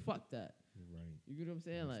still, fuck that. Right. You get what I'm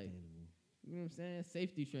saying? Like, you know what I'm saying?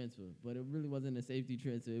 Safety transfer. But it really wasn't a safety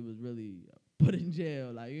transfer. It was really put in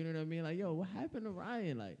jail. Like, you know what I mean? Like, yo, what happened to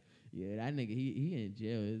Ryan? Like, yeah, that nigga, he in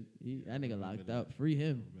jail. That nigga locked up. Free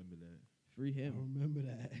him. Remember that. Free him. I remember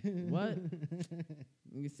that. What?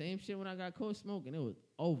 Nigga, same shit when I got caught smoking. It was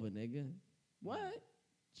over, nigga. What?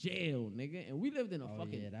 Jail, nigga. And we lived in a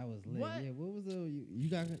fucking. Yeah, that was lit. What? Yeah, what was the you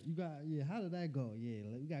got? Yeah, how did that go?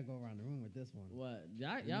 Yeah, we gotta go around the room with this one. What?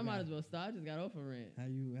 Y'all might as well start. I just got off a rant. How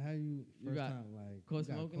you first got time like caught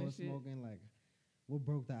you got smoking and caught shit? smoking, like what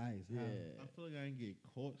broke the ice? Yeah. I feel like I didn't get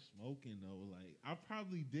caught smoking though. Like I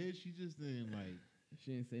probably did. She just didn't like.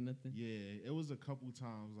 She didn't say nothing? Yeah, it was a couple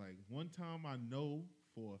times. Like one time I know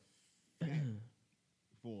for a fact,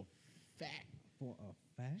 for a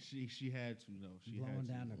fact? she had to know. She Blowing had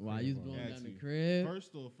to. down the Why you was crib, blowing Had down the to. crib?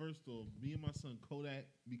 First off, me and my son Kodak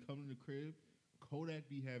be coming to the crib. Kodak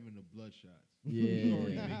be having the blood shots. Yeah. He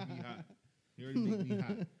already make me hot. He already make me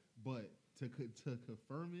hot. But to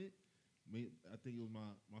confirm it, I think it was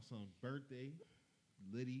my son's birthday.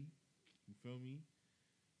 Liddy, you feel me?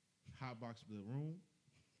 Hotbox the room.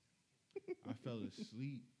 I fell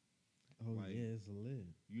asleep. Oh Like, yeah, it's a lid.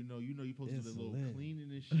 You know, you supposed to do It's the little lit.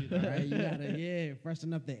 cleaning and shit. Right, you gotta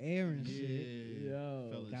freshen up the air and shit. Yo.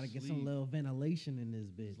 Fell Gotta get asleep. some little ventilation in this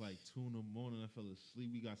bitch. It's like 2 in the morning. I fell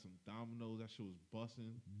asleep. We got some dominoes. That shit was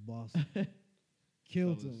busting. Boss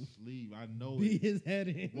killed Fell him. asleep. I know Beat it. his head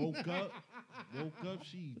in. Woke up.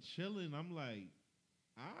 She chilling. I'm like,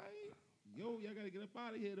 y'all gotta get up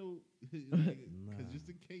out of here though, because just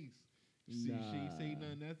in case. She ain't say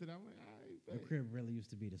nothing after that. I'm like, all right. The crib really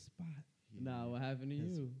used to be the spot. Nah, what happened to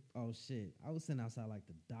you? Oh shit! I was sitting outside like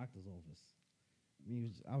the doctor's office.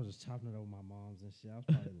 I was just chopping it over my mom's and shit. I was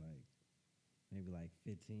probably like maybe like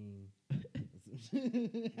 15.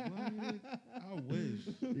 I wish.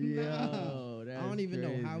 Yo, that's I don't even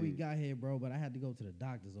know how we crazy. got here, bro. But I had to go to the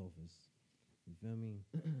doctor's office. You feel me?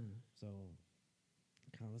 So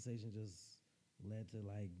conversation just led to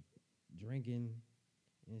like drinking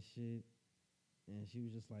and shit. And she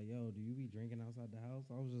was just like, yo, do you be drinking outside the house?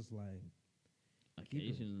 I was just like,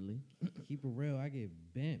 Occasionally. keep it real. I get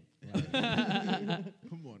bent. Like,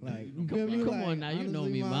 Come on, like, you feel me? Come on now, you know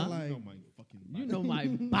honestly, me, ma. Like, know my fucking You know my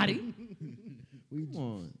body. Come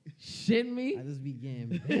on. Shitting me? I just be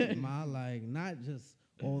getting bent, ma. Like, not just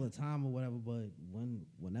all the time or whatever, but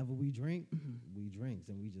whenever we drink, we drinks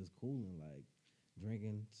and we just coolin', like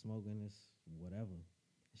drinking, smoking, this whatever.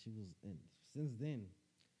 And since then,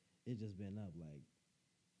 it just been up. Like,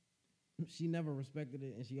 she never respected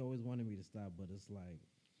it, and she always wanted me to stop. But it's like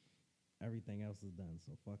everything else is done,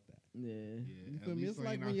 so fuck that. Yeah. You at feel me? least It's I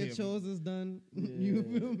like ain't when out your here chores is done. Yeah. You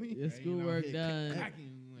feel me? Your schoolwork done. Like,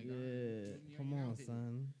 Yeah. Come on,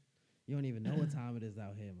 son. You don't even know what time it is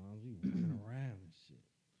out here, mom. We running around and shit.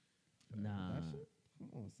 Nah. That shit? Come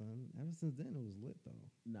on, son. Ever since then, it was lit though.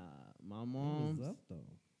 Nah. My It mom's. was up though.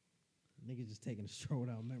 Niggas just taking a stroll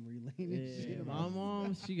down memory lane and Yeah, shit. my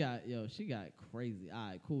mom, she got crazy. All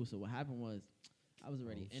right, cool. So what happened was, I was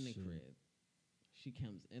already in the shit. crib. She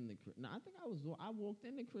comes in the crib. No, I think I walked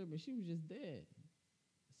in the crib and she was just dead.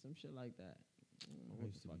 Some shit like that. I don't know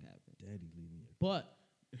what the fuck happened. Daddy leave me. But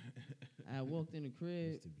I walked in the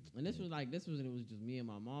crib, Used to be and it was just me and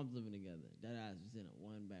my mom's living together. That ass was in a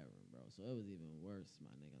 1 bedroom, bro. So it was even worse, my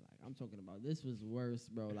nigga. Like, I'm talking about, this was worse,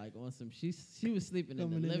 bro. Like, on some, she was sleeping in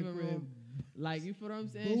the living room. Like, you feel what I'm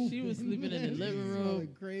saying? She was sleeping in the living room.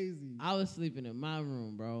 Crazy. I was sleeping in my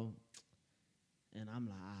room, bro. And I'm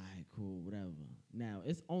like, all right, cool, whatever. Now,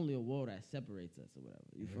 it's only a wall that separates us or whatever.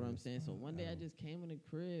 You feel what I'm saying? So one day I just came in the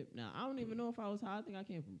crib. Now, I don't even know if I was high. I think I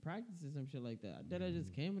came from practice or some shit like that. I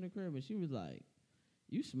just came in the crib and she was like,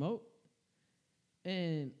 you smoke?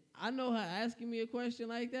 And I know her asking me a question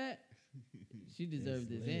like that. She deserved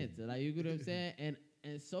this answer. Like, you get what I'm saying?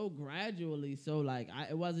 And so gradually, so like,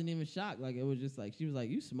 it wasn't even shock. Like, it was just like, she was like,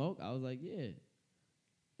 you smoke? I was like, yeah.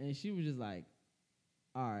 And she was just like,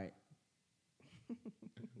 all right.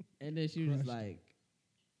 And then she was just like,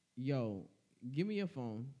 yo, give me your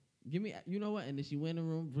phone. You know what? And then she went in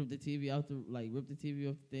the room, ripped the TV off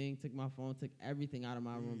the thing, took my phone, took everything out of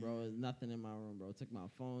my room, bro. There's nothing in my room, bro. Took my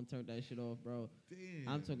phone, turned that shit off, bro.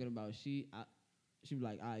 Damn. I'm talking about she be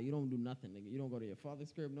like, all right, you don't do nothing, nigga. You don't go to your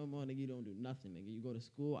father's crib no more, nigga. You don't do nothing, nigga. You go to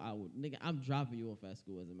school, I'm dropping you off at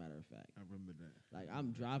school, as a matter of fact. I remember that. Like,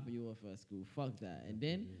 I'm dropping you off at school. Fuck that. And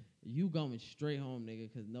then you going straight home,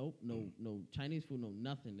 nigga, because no Chinese food, no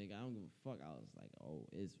nothing, nigga. I don't give a fuck. I was like, oh,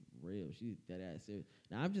 it's real. She's dead ass serious.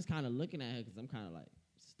 Now, I'm just kind of looking at her because I'm kind of like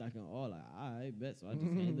stuck in awe, like, all right, bet. So I just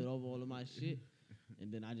handed over all of my shit.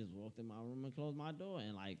 And then I just walked in my room and closed my door.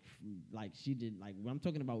 And, like she did, like, when I'm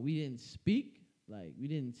talking about we didn't speak, like, we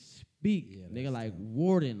didn't speak, nigga, like, tough.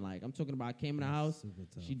 Warden. Like, I'm talking about I came in the house,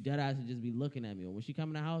 she dead ass would just be looking at me. Or when she come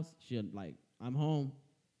in the house, she'll, like, I'm home,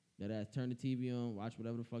 dead ass turn the TV on, watch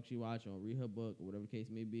whatever the fuck she watch, or read her book, or whatever the case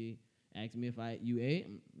may be. Ask me if you ate?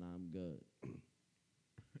 Nah, I'm good.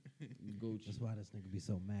 Gucci. That's why this nigga be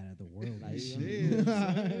so mad at the world. Like, shit.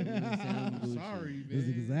 I'm sorry, man. This is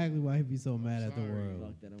exactly why he be so mad at the world.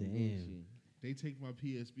 Fuck that, I'm Damn. Gucci. They take my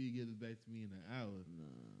PSP and get it back to me in an hour. Nah,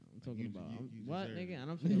 I'm talking about you what, deserve nigga? it.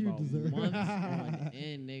 And I'm talking about months on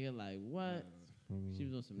end, nigga. Like, what? She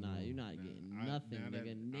was on some, you're not getting nothing,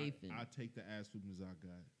 nigga. Nathan. I take the ass whoopings I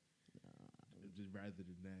got. Just rather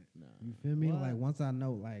than that. Nah. You feel me? What? Like, once I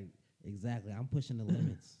know, like, exactly, I'm pushing the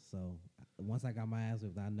limits. So, once I got my ass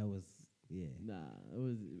whipped, I know it's, Nah,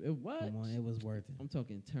 what? Come on, it was worth it. I'm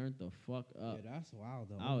talking turned the fuck up. Yeah, that's wild,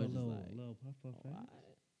 though. I was just little, like, little puff, right.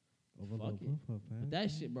 Over Fuck little it. puff, But that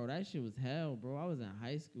shit, bro, that shit was hell, bro. I was in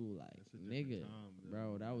high school, like, That's a nigga, different time,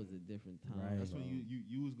 bro, that was a different time. Right. That's bro. when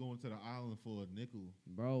you was going to the island for a nickel.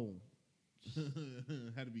 Bro,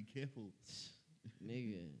 Had to be careful.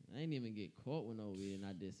 nigga, I ain't even get caught with no weed, and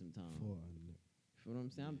I did some time. You feel what I'm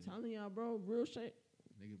saying? I'm telling y'all, bro, real shit.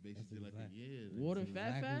 Nigga basically like a year. Water That's fat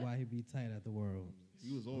exactly fat. why he be tight at the world.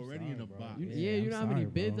 He was already sorry, in a bro. box. Yeah, I'm you know how many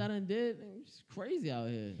sorry, bids bro. I done did? It's crazy out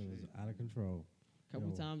here. It was out of control.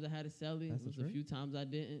 Couple Yo, times I had to sell it. that's It the was a truth. few times I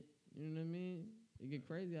didn't. You know what I mean? It get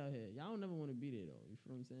crazy out here. Y'all don't never want to be there though. You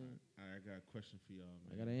feel what I'm saying? I got a question for y'all,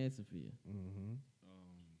 man. I got an answer for you. Mm-hmm.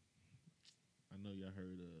 I know y'all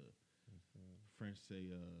heard French say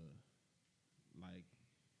like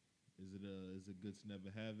is it good to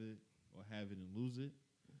never have it or have it and lose it?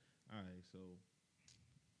 All right,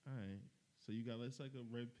 so you got, it's like a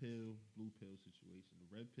red pill, blue pill situation. The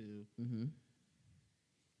red pill,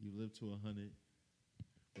 you live to 100,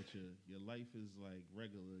 but your life is like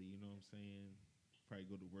regular. You know what I'm saying? Probably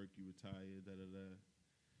go to work, you retire, da da da.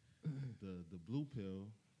 The blue pill,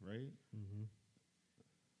 right? Mm-hmm.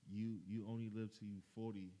 You only live till you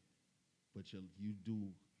 40, but you do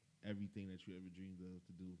everything that you ever dreamed of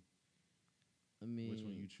to do. I mean, Which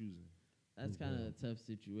one you choosing? that's kind of a tough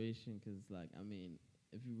situation because, like, I mean,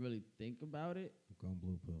 if you really think about it. I'm going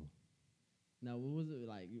blue pill. Now, what was it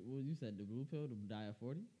like? What you said, the blue pill to die at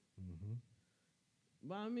 40? Mm-hmm.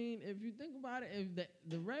 But I mean, if you think about it, if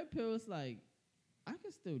the red pill is like, I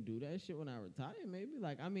can still do that shit when I retire, maybe.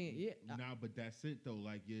 Like, I mean, yeah. Nah, but that's it though.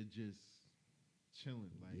 Like you're just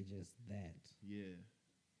chilling. Like You're just that. yeah.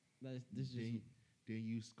 This just. Then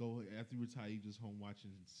you go after you retire. You just home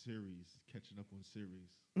watching series, catching up on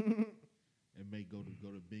series, and may go to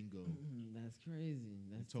bingo. That's crazy.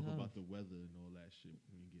 And That's talk tough. about the weather and all that shit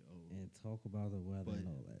when you get old. And talk about the weather and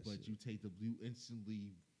all that But shit. you take you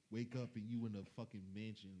instantly wake up and you in a fucking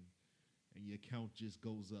mansion, and your account just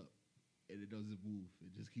goes up, and it doesn't move.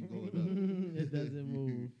 It just keep going up. It doesn't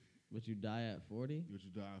move. But you die at 40? But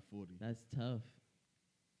you die at 40. That's tough.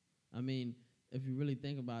 I mean, if you really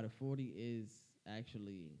think about it, 40 is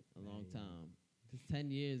actually a long time. Because 10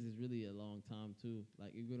 years is really a long time, too.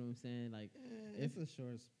 Like, you get what I'm saying? Like, It's a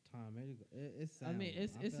short time. I mean,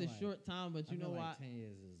 it's a short time, but you know why? 10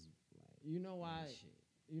 years is like. You know why? Shit.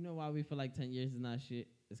 You know why we feel like 10 years is not shit?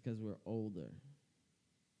 It's because we're older.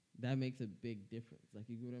 That makes a big difference. Like,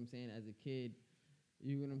 you get what I'm saying? As a kid,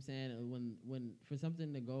 you get what I'm saying? When for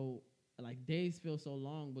something to go, like, days feel so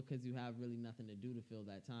long because you have really nothing to do to fill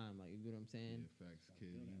that time. Like, you get what I'm saying? Yeah, facts, kid.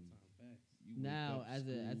 You Now, wake up, as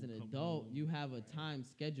an school, come adult, home. you have a time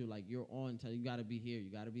schedule. Like, you're on till you got to be here, you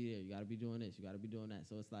got to be there, you got to be doing this, you got to be doing that.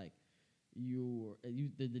 So it's like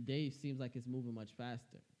the day seems like it's moving much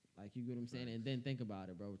faster. Like, you get what I'm saying? And then think about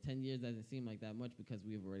it, bro. 10 years doesn't seem like that much because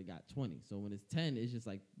we've already got 20. So when it's 10, it's just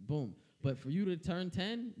like, boom. But for you to turn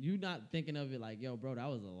 10, you're not thinking of it like, yo, bro, that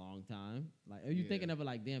was a long time. Like, are you thinking of it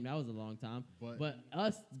like, damn, that was a long time? But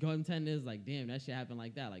us going 10 is like, damn, that shit happened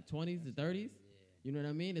like that. Like 20s to 30s. You know what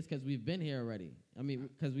I mean? It's because we've been here already. I mean,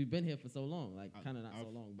 because we've been here for so long. Like, kind of not so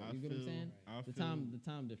long, but you get what I'm saying? The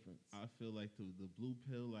time difference. I feel like the blue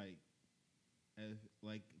pill,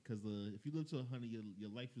 because if you live to 100,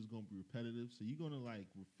 your life is gonna be repetitive. So you're gonna like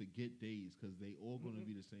forget days because they all gonna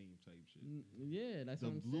be the the same type shit. Yeah, that's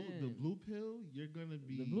what I'm saying. The blue pill, you're gonna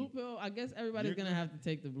be the blue pill. I guess everybody's gonna have to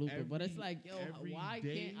take the blue pill, but it's like, yo, why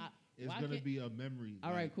can't I? It's gonna be a memory.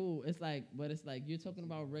 All right, cool. It's like, but it's like you're talking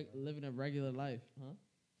about living a regular life, huh?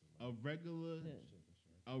 A regular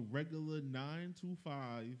 9 to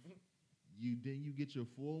 5. You get your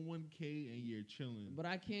 401k and you're chilling. But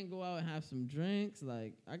I can't go out and have some drinks.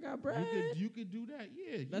 Like, I got bread. You could do that,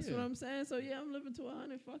 yeah. That's what I'm saying. So yeah, I'm living to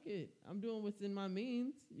 100. Fuck it. I'm doing what's in my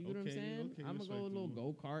means. You get what I'm saying? I'm gonna go a little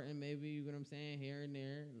go karting, maybe. You get what I'm saying? Here and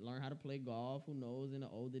there, learn how to play golf. Who knows? In the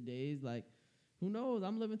older days, like, who knows?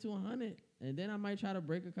 I'm living to 100, and then I might try to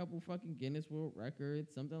break a couple fucking Guinness World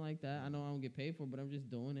Records, something like that. I know I don't get paid for, but I'm just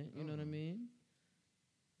doing it. You know what I mean?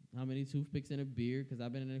 How many toothpicks in a beer? Because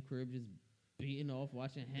I've been in the crib just beating off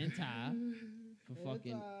watching hentai for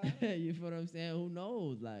fucking. You feel what I'm saying? Who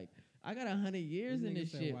knows? Like, I got 100 years in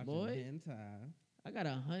this shit, boy. Hentai. I got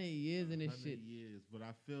 100 years in this shit. 100 years, but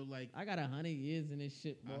I feel like I got 100 years in this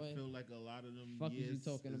shit, boy. I feel like a lot of them fuck years is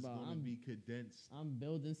you talking about? Gonna be condensed. I'm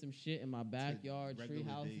building some shit in my backyard, tree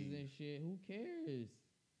houses and shit. Who cares?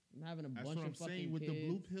 I'm having a bunch of fucking kids. That's what I'm saying with the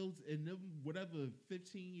blue pills and them, whatever,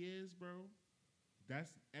 15 years, bro.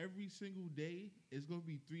 That's every single day. It's gonna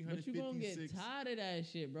be 356. But you gonna get tired of that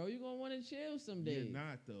shit, bro. You gonna want to chill someday. You're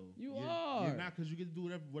not though. You're not because you get to do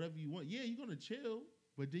whatever you want. Yeah, you're gonna chill,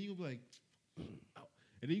 but then you'll be like,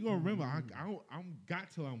 and then you gonna remember I'm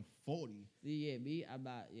got till I'm 40. See, yeah, me,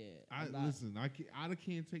 listen. I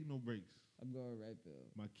can't take no breaks. I'm going red pill.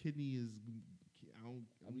 My kidney is. I'm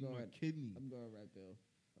going my kidney. I'm going red pill.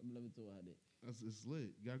 I'm living to 100. It's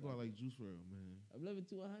lit. You gotta go out like Juice WRLD, man. I'm living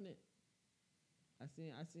to 100. I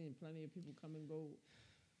seen plenty of people come and go.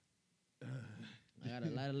 I got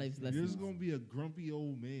a lot of life lessons. You're just gonna be a grumpy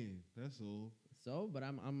old man. That's all. So, but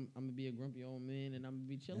I'm gonna be a grumpy old man and I'm gonna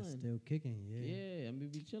be chilling. That's still kicking, yeah. Yeah, I'm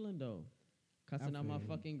gonna be chilling though. Cussing out my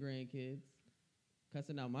fucking grandkids.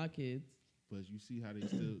 Cussing out my kids. But you see how they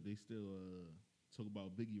still talk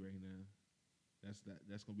about Biggie right now.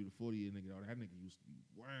 That's gonna be the 40-year nigga. That nigga used to be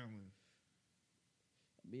wilding.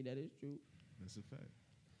 I mean, that is true. That's a fact.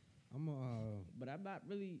 But I'm not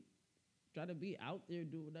really trying to be out there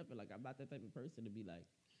doing whatever. Like, I'm not that type of person to be like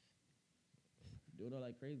doing all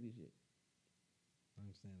that crazy shit.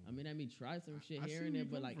 I mean, try some shit here and there,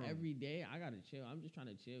 but like every day, I gotta chill. I'm just trying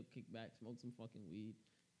to chill, kick back, smoke some fucking weed,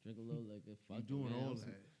 drink a little liquor. Fuck, you doing all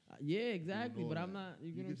that? Yeah, exactly. But I'm not.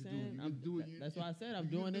 You get what I'm saying? That's why I said I'm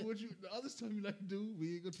doing it. The other stuff you like to do,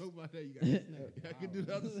 we ain't gonna talk about that. You got to do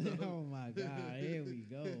the other stuff. Oh my God, here we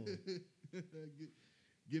go.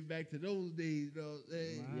 Get back to those days, you know what I'm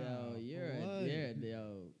saying? Wow.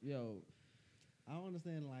 Yo. I don't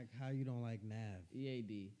understand like how you don't like Nav.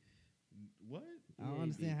 EAD. What? I don't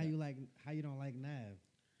understand how you don't like Nav.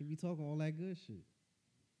 He be talking all that good shit.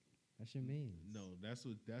 That's your means. No, that's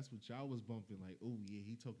what y'all was bumping. Like, oh yeah,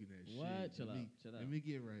 he talking that shit. What? Chill out. Let me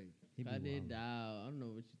get right. I did dial. I don't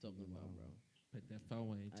know what you're talking about, bro. Put that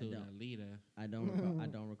phone into the leader. I don't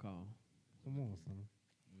recall. Come on, son.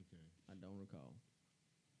 Okay. I don't recall.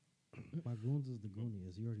 My goons is the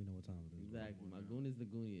gooniest. You already know what time it is. Exactly. My goon is the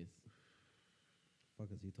gooniest.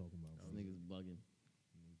 Fuck is he talking about? This nigga's bugging.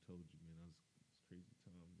 I told you, man. That was crazy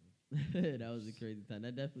time, man. That was a crazy time.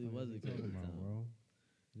 That definitely was a crazy time, bro.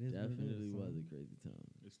 It definitely was a crazy time.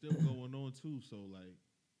 It's still going on too. So like,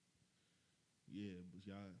 yeah, but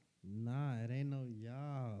y'all. Nah, it ain't no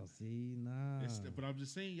y'all. See, nah. But I'm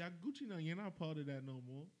just saying, y'all Gucci now. You're not part of that no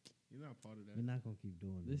more. You're not part of that. We're not gonna keep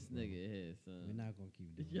doing this. This nigga here, son. We're not gonna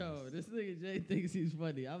keep doing this. This nigga Jay thinks he's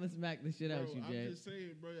funny. I'ma smack the shit out you, Jay. I'm just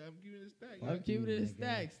saying, bro. I'm keeping it stacked. I'm keeping it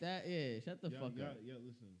stacked. Yeah, shut the fuck up. Yeah,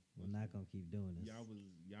 listen. We're not gonna keep doing this. Y'all was.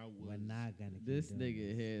 We're not gonna keep this doing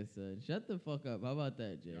nigga here, son. Shut the fuck up. How about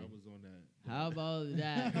that, Jay? Y'all was on that. How about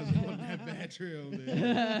that? on that bad trail,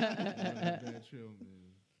 man.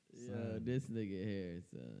 Yo, this nigga here,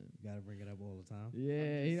 son. You gotta bring it up all the time.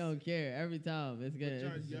 Yeah, he don't care. Every time it's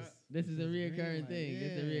gonna. This is a reoccurring thing.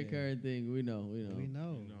 This is a reoccurring thing. We know.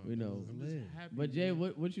 But Jay,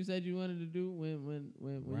 what you said you wanted to do when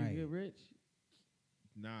you get rich?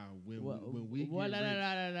 Nah, when we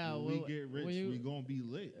get rich, we gonna be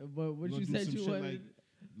lit. But what you said you wanted.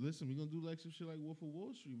 Listen, we gonna do like some shit like Wolf of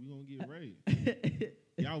Wall Street. We gonna get right.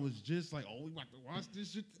 Y'all was just like, oh, we about to watch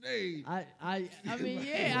this shit today. I mean,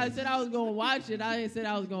 yeah, I said I was gonna watch it. I didn't say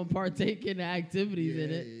I was gonna partake in the activities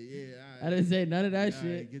in it. Yeah, I didn't say none of that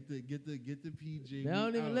shit. Get the PJ. They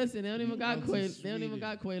don't even listen. They don't even got Quaaludes. They don't even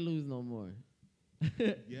got Quaaludes no more.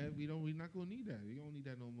 Yeah, we not gonna need that. We don't need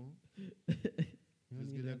that no more.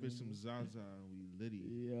 Let's get that bitch some Zaza and we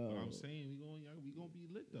litty. But I'm saying we gonna be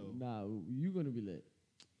lit though. Nah, you gonna be lit.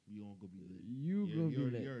 We gonna go be lit. You gonna be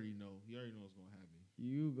lit. You already know. You already know what's gonna happen.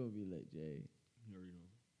 You gonna be lit, Jay. You already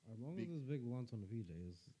know. As long as there's big blunts on the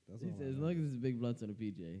PJs, that's He all. said, as long as it's big blunts on the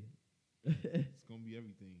PJ. It's gonna be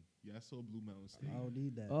everything. Yeah, I saw Blue Mountain State. I don't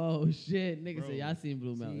need that. Oh shit, nigga Bro. said y'all seen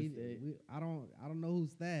Blue Mountain See, State. I don't know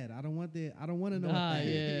who's that. I don't want to know. Nah, a Thad.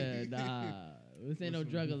 yeah, nah. This ain't no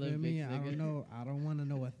Listen, drug You feel Olympics, me? I nigga. don't know. I don't want to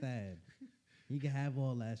know a Thad. He can have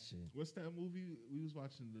all that shit. What's that movie we was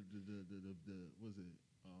watching? The was it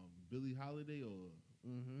Billie Holiday or?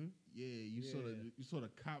 Mm-hmm. Yeah, you saw the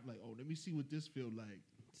cop like, oh, let me see what this feel like.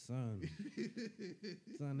 Son,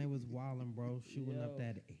 they was wilding, bro, shooting Yo. up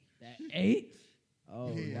that 8. That 8? Oh,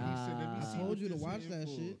 Yeah, he nah. said, let me I see told what you to this watch in that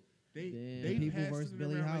for. shit. They Damn. People passed versus it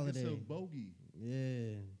Billie around like Holiday. it's a bogey.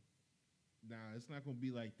 Yeah. Nah, it's not gonna be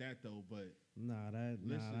like that though. But Nah, that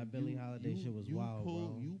Billie Holiday shit was wild,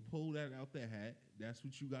 bro. You pull that out the hat. That's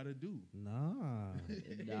what you gotta do. Nah,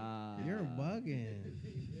 Nah. you're bugging.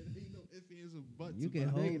 Ain't no ifs, ands, or buts You can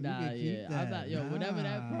about hold. it. You Nah, can keep yeah. that. I'm not, yo, whatever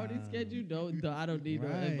that party Nah. schedule, I don't need no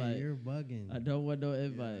Right, invite. you're bugging. I don't want no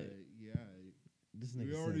invite. Yeah. This We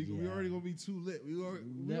nigga already said, we yeah. already gonna be too lit. We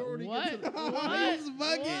already What? get to the- What? He's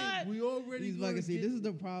bugging. What? We already He's gonna bugging. See, get- this is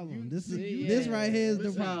the problem. you- This is see, this yeah. right here is the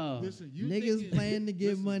Listen, problem. Listen, you Niggas thinking- plan to get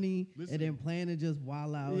listen, money listen. and then plan to just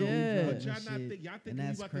wild out. Yeah. and But do y'all drugs not and think shit, y'all think and we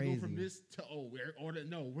that's about crazy. to go from this to we're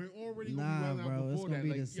already Nah, gonna be wild bro, out it's before gonna that. be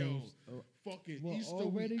like, the same. yo, fucking We're Easter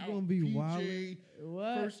already we gonna out, be PJ, wildin'.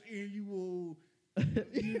 What? first annual. This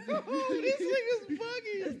nigga's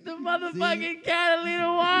bugging. It's the motherfucking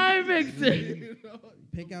Catalina wine mixer. You know?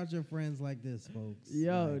 Pick out your friends like this, folks.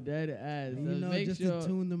 Yo, Like, that ass. you So know, make just sure, to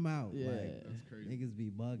tune them out. Yeah. Like, That's crazy. niggas be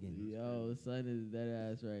bugging. Yo, son is dead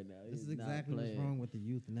ass right now. This He's is not exactly what's playing. wrong with the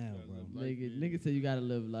youth now, Gotta bro. live life, Nigga, man. nigga said you gotta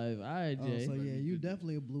live life. All right, Oh, Jay. so yeah, you 50.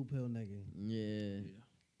 definitely a blue pill nigga. Yeah.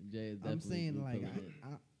 Jay is definitely I'm saying blue like, pill.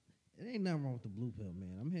 it ain't nothing wrong with the blue pill,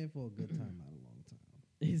 man. I'm here for a good time, not a long time.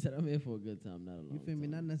 He said I'm here for a good time, not a long You feel me?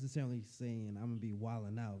 time. Not necessarily saying I'm gonna be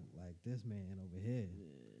wilding out like this man over here.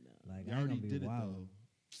 Yeah, Like You I ain't already gonna be did it, wilding,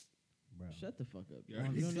 bro. nah. Shut the fuck up. You Yo.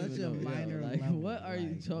 already You On don't such even a know, yo, minor like, level. what are you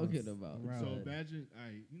like, talking on about? bro. So son? imagine,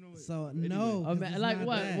 you know what? So Anyway. no, 'cause it's like not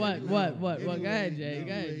what, that. what, No. what? Well, go ahead, Jay. Anyway,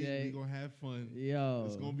 Go ahead, Jay. We gonna have fun. Yo.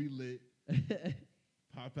 It's gonna be lit.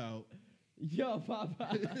 Pop out. Yo,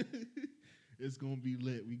 Papa. It's gonna be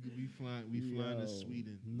lit. We flying. We flying Yo. to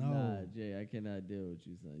Sweden. No. Nah, Jay, I cannot deal with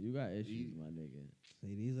you, son. You got issues, my nigga.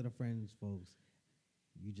 See, these are the friends, folks.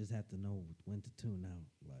 You just have to know when to tune out.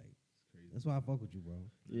 Like It's crazy. that's why I fuck with you, bro.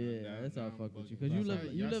 Yeah, Nah, that's how I I'm fuck with you. bugging. Because you Y'all live, say-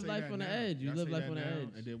 you Y'all live say life that on the now. edge. You Y'all live say life that on the now, edge.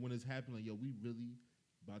 And then when it's happening, like, yo, we really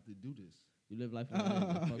about to do this. You live life on the edge.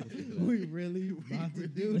 I fuck with you. we really about to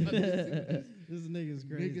do really this. This nigga's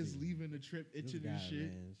crazy. Niggas leaving the trip This itching guy, and shit.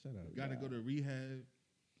 man. Shut up. Got to go to rehab.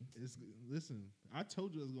 Listen, I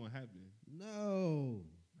told you it was gonna happen. No.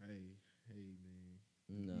 Hey,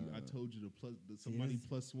 man. No. I told you somebody this-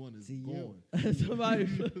 plus one is see, gone. Somebody.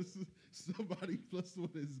 Somebody plus one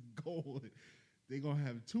is gone. They gonna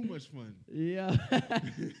have too much fun. Yeah.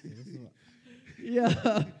 See, this is what-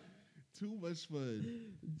 Yeah. Too much fun.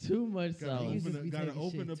 Too much Gotta sauce. Niggas open just be gotta taking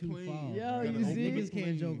open shit the too plane. far, Yo, bro. you Like, see? niggas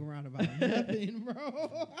can't joke around about nothing,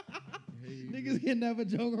 bro. Hey, Niggas can never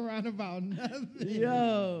joke around about nothing.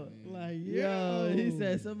 Yo. Like, Yo, he yo.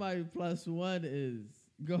 said somebody plus one is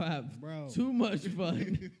gonna have Bro. too much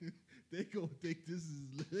fun. they gonna think this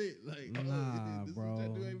is lit. Like, Nah, this bro. is what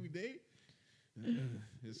y'all do every day.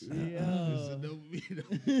 It's, Yo. it's a no me.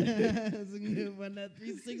 It's a good one, that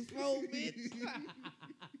 364, bitch.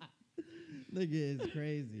 Nigga is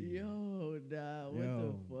crazy. Yo, nah, what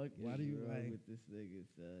Yo, the fuck why is do you wrong like- with this nigga,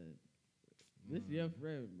 son? This your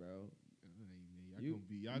friend, bro. Y'all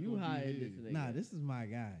You gonna be hired here. this nigga. Nah, this is my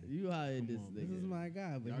guy. You hired Come this on, This nigga. is my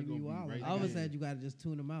guy, but Y'all he be gonna be wild. right I always there. said you gotta just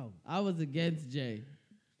tune him out. I was against Jay.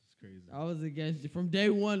 It's crazy. I was against Jay. From day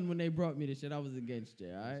one when they brought me the shit, I was against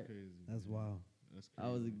Jay, all right? That's crazy. That's wild. That's crazy.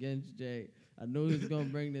 I was against Jay. I knew he was going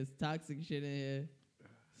to bring this toxic shit in here.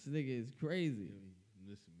 This nigga is crazy.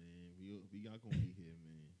 Listen, man, we y'all gonna be here,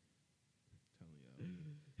 man. Telling y'all.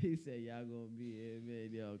 He said, y'all going to be here, man.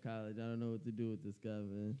 Yo, college, I don't know what to do with this guy,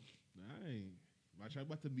 man. I ain't. Watch, y'all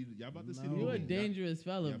about to be. Y'all about to see the No. You movie. a dangerous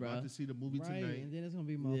fella, Y'all bro. about to see the movie Right, tonight. and then it's gonna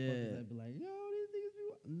be motherfuckers Yeah. that be like, yo, these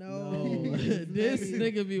niggas be No, it's this not-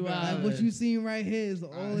 nigga be Nah, wild. Like what you seen right here is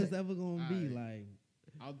all Aight. it's ever gonna be. Aight.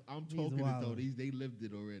 Like I'm He's talking it though. wildin'. They lived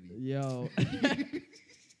it already. Yo,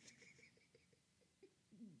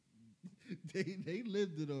 they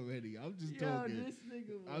lived it already. I'm just yo, talking. this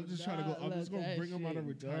nigga I'm will just trying to go. not I'm let just gonna that bring him out of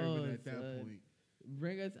shit retirement go, at that son. point.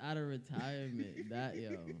 Bring us out of retirement. That,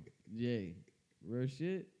 yo. Jay, real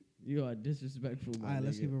shit, you are disrespectful, my all right,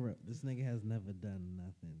 let's nigga. keep it real. This nigga has never done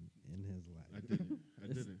nothing in his life. I didn't. I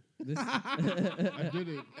didn't. I did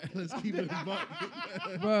it. Let's keep it a buck.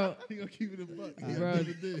 Bro. He gonna keep it a buck. Bro. I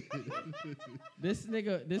never did. This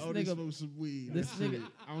nigga smoke some weed. This That's nigga-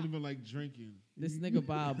 it. I don't even like drinking. This nigga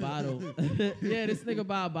buy a bottle. Yeah, this nigga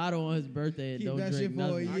buy a bottle on his birthday and Keep don't that drink shit for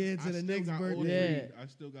a nothing. year to the still next got all birthday. three. I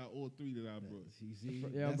still got all three that I brought.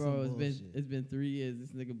 Yeah, That's bro, some bullshit. it's been 3 years.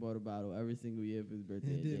 This nigga bought a bottle every single year for his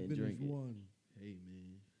birthday and Did didn't drink finish it. one. Hey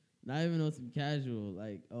man, Not even on some casual,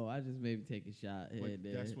 like, oh, I just maybe take a shot here but and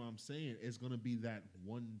there. that's what I'm saying. It's gonna be that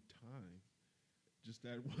one time, just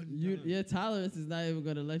that one time. Your tolerance is not even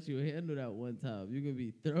gonna let you handle that one time. You're gonna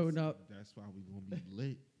be thrown up. That's why we gonna be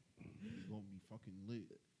lit. We gonna be fucking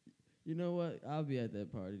lit. You know what? I'll be at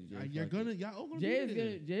that party, Jay. Y'all Fuck it. y'all all gonna Jay be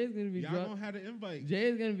is there. gonna be Y'all drunk. gonna have the invite. Jay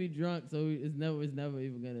is gonna be drunk, so it's never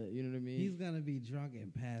even gonna. You know what I mean? He's gonna be drunk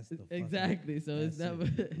and pass the fucking- exactly. So it's That's never.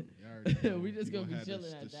 Y'all already know. We just gonna be have chilling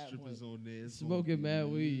the at that strippers point. on there. It's Smoking gonna be mad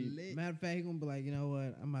weed. lit. Matter of fact, he's gonna be like, you know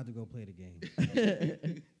what? I'm about to go play the game.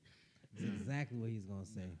 That's exactly what he's gonna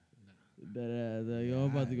say. That ass, like, yo,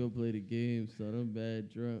 I'm about to go play the game, son. I'm bad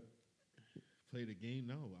drunk. Play the game?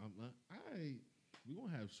 No, I'm not. We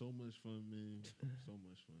gonna have so much fun, man. So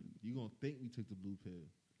much fun. You gonna think we took the blue pill?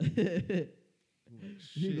 Like,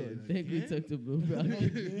 You shit, gonna think we again? took the blue pill?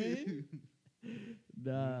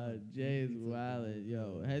 Nah, Jay is wildin'.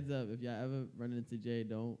 Yo, heads up, if y'all ever run into Jay,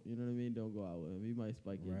 don't, you know what I mean? Don't go out with him. He might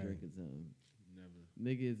spike your Right. drink or something. Never.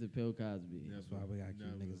 Nigga is a Bill Cosby. Never. That's why we gotta keep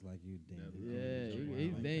Never. niggas like you Never. dangerous. Yeah, Don't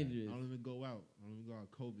he's go out. dangerous. I don't even go out. I don't even go out.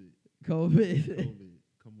 COVID. COVID. COVID.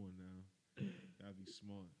 Come on now. Gotta be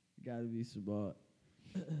smart. Gotta be smart.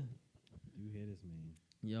 You hear this, man?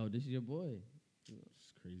 Yo, this is your boy.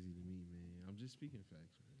 It's crazy to me, man. I'm just speaking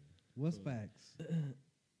facts, man. What's So- facts?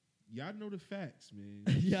 Y'all know the facts, man.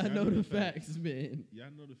 Y'all know the facts, man. Y'all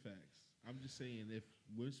know the facts. I'm just saying, if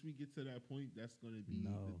once we get to that point, that's gonna be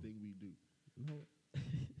No. the thing we do. No.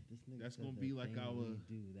 This nigga That's said gonna the be like thing our- we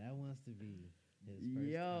do. That wants to be his first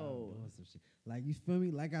Yo. time doing some shit. Like, you feel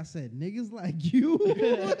me? Like I said, niggas like you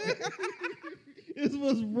is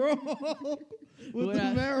what's wrong with What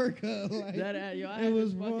I- America. Like, Yo, I it had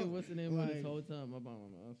was this fucking wrong. what's the name on this Like- whole time. I bought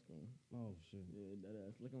my mask on. oh shit! Yeah, that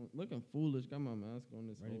ass looking foolish. Got my mask on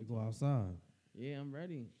this Ready whole to go time. outside? Yeah, I'm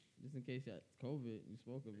ready. Just in case you had COVID, you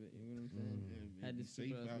spoke of it. You know what I'm saying? Yeah, man, Had be this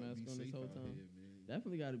safe stupid ass out- mask be on this safe whole out time. here, man.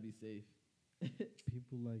 Definitely got to be safe.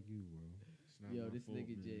 People like you, bro. It's not Yo, my this fault,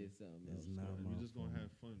 nigga man. Jay is something It's else. not bro. my We're just gonna fault.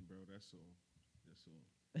 have fun, bro. That's all. That's all.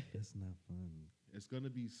 It's not fun. It's gonna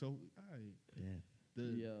be so. Alright. Yeah.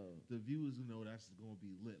 Yo, The viewers who know that's gonna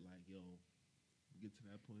be lit. Like, yo, we get to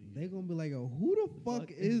that point. They gonna be like, "Yo, who the fuck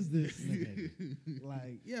is this nigga?"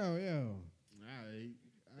 Like, yo. Alright.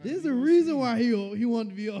 There's a reason why he wanted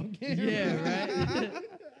to be on camera. yeah, right.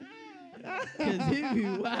 Cause he be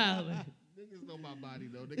wildin'. Niggas know my body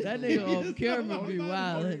though. That know nigga me. on camera Only- be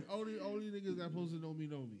wildin'. Only niggas that supposed to know me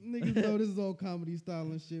know me. Niggas know this is all comedy style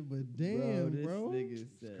and shit, but damn, This bro. nigga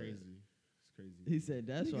It's said. crazy. It's crazy. He said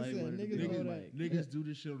that's Nigga why he said wanted to niggas be know on that. mic. Niggas do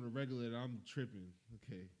this shit on the regular and I'm tripping.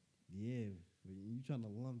 Okay. Yeah, but you trying to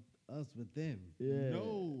lump us with them? Yeah.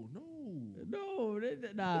 No. No,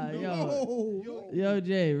 nah, No. yo,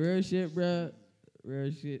 Jay, real shit, bro.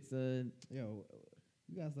 Real shit, son. Yo,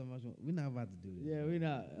 you got so much. We're not about to do this. Yeah, bro. we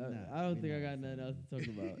not. Nah, I don't we think I not. got nothing else to talk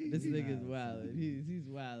about. This We nigga's not. wildin'. He's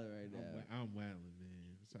wildin' right now. I'm wilding,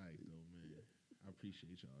 man. It's alright though, man. I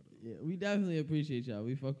appreciate y'all though. Yeah, we definitely appreciate y'all.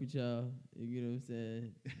 We fuck with y'all. You know what I'm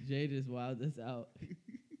saying? Jay just wilded us out.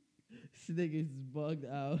 This nigga's bugged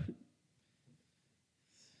out.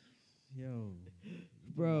 Yo,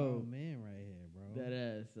 Bro. oh man, right here, bro. That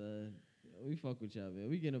ass, son. We fuck with y'all, man.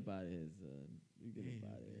 We get up out of here, son. We get up Damn,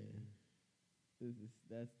 out of here. man.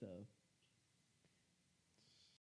 That's tough.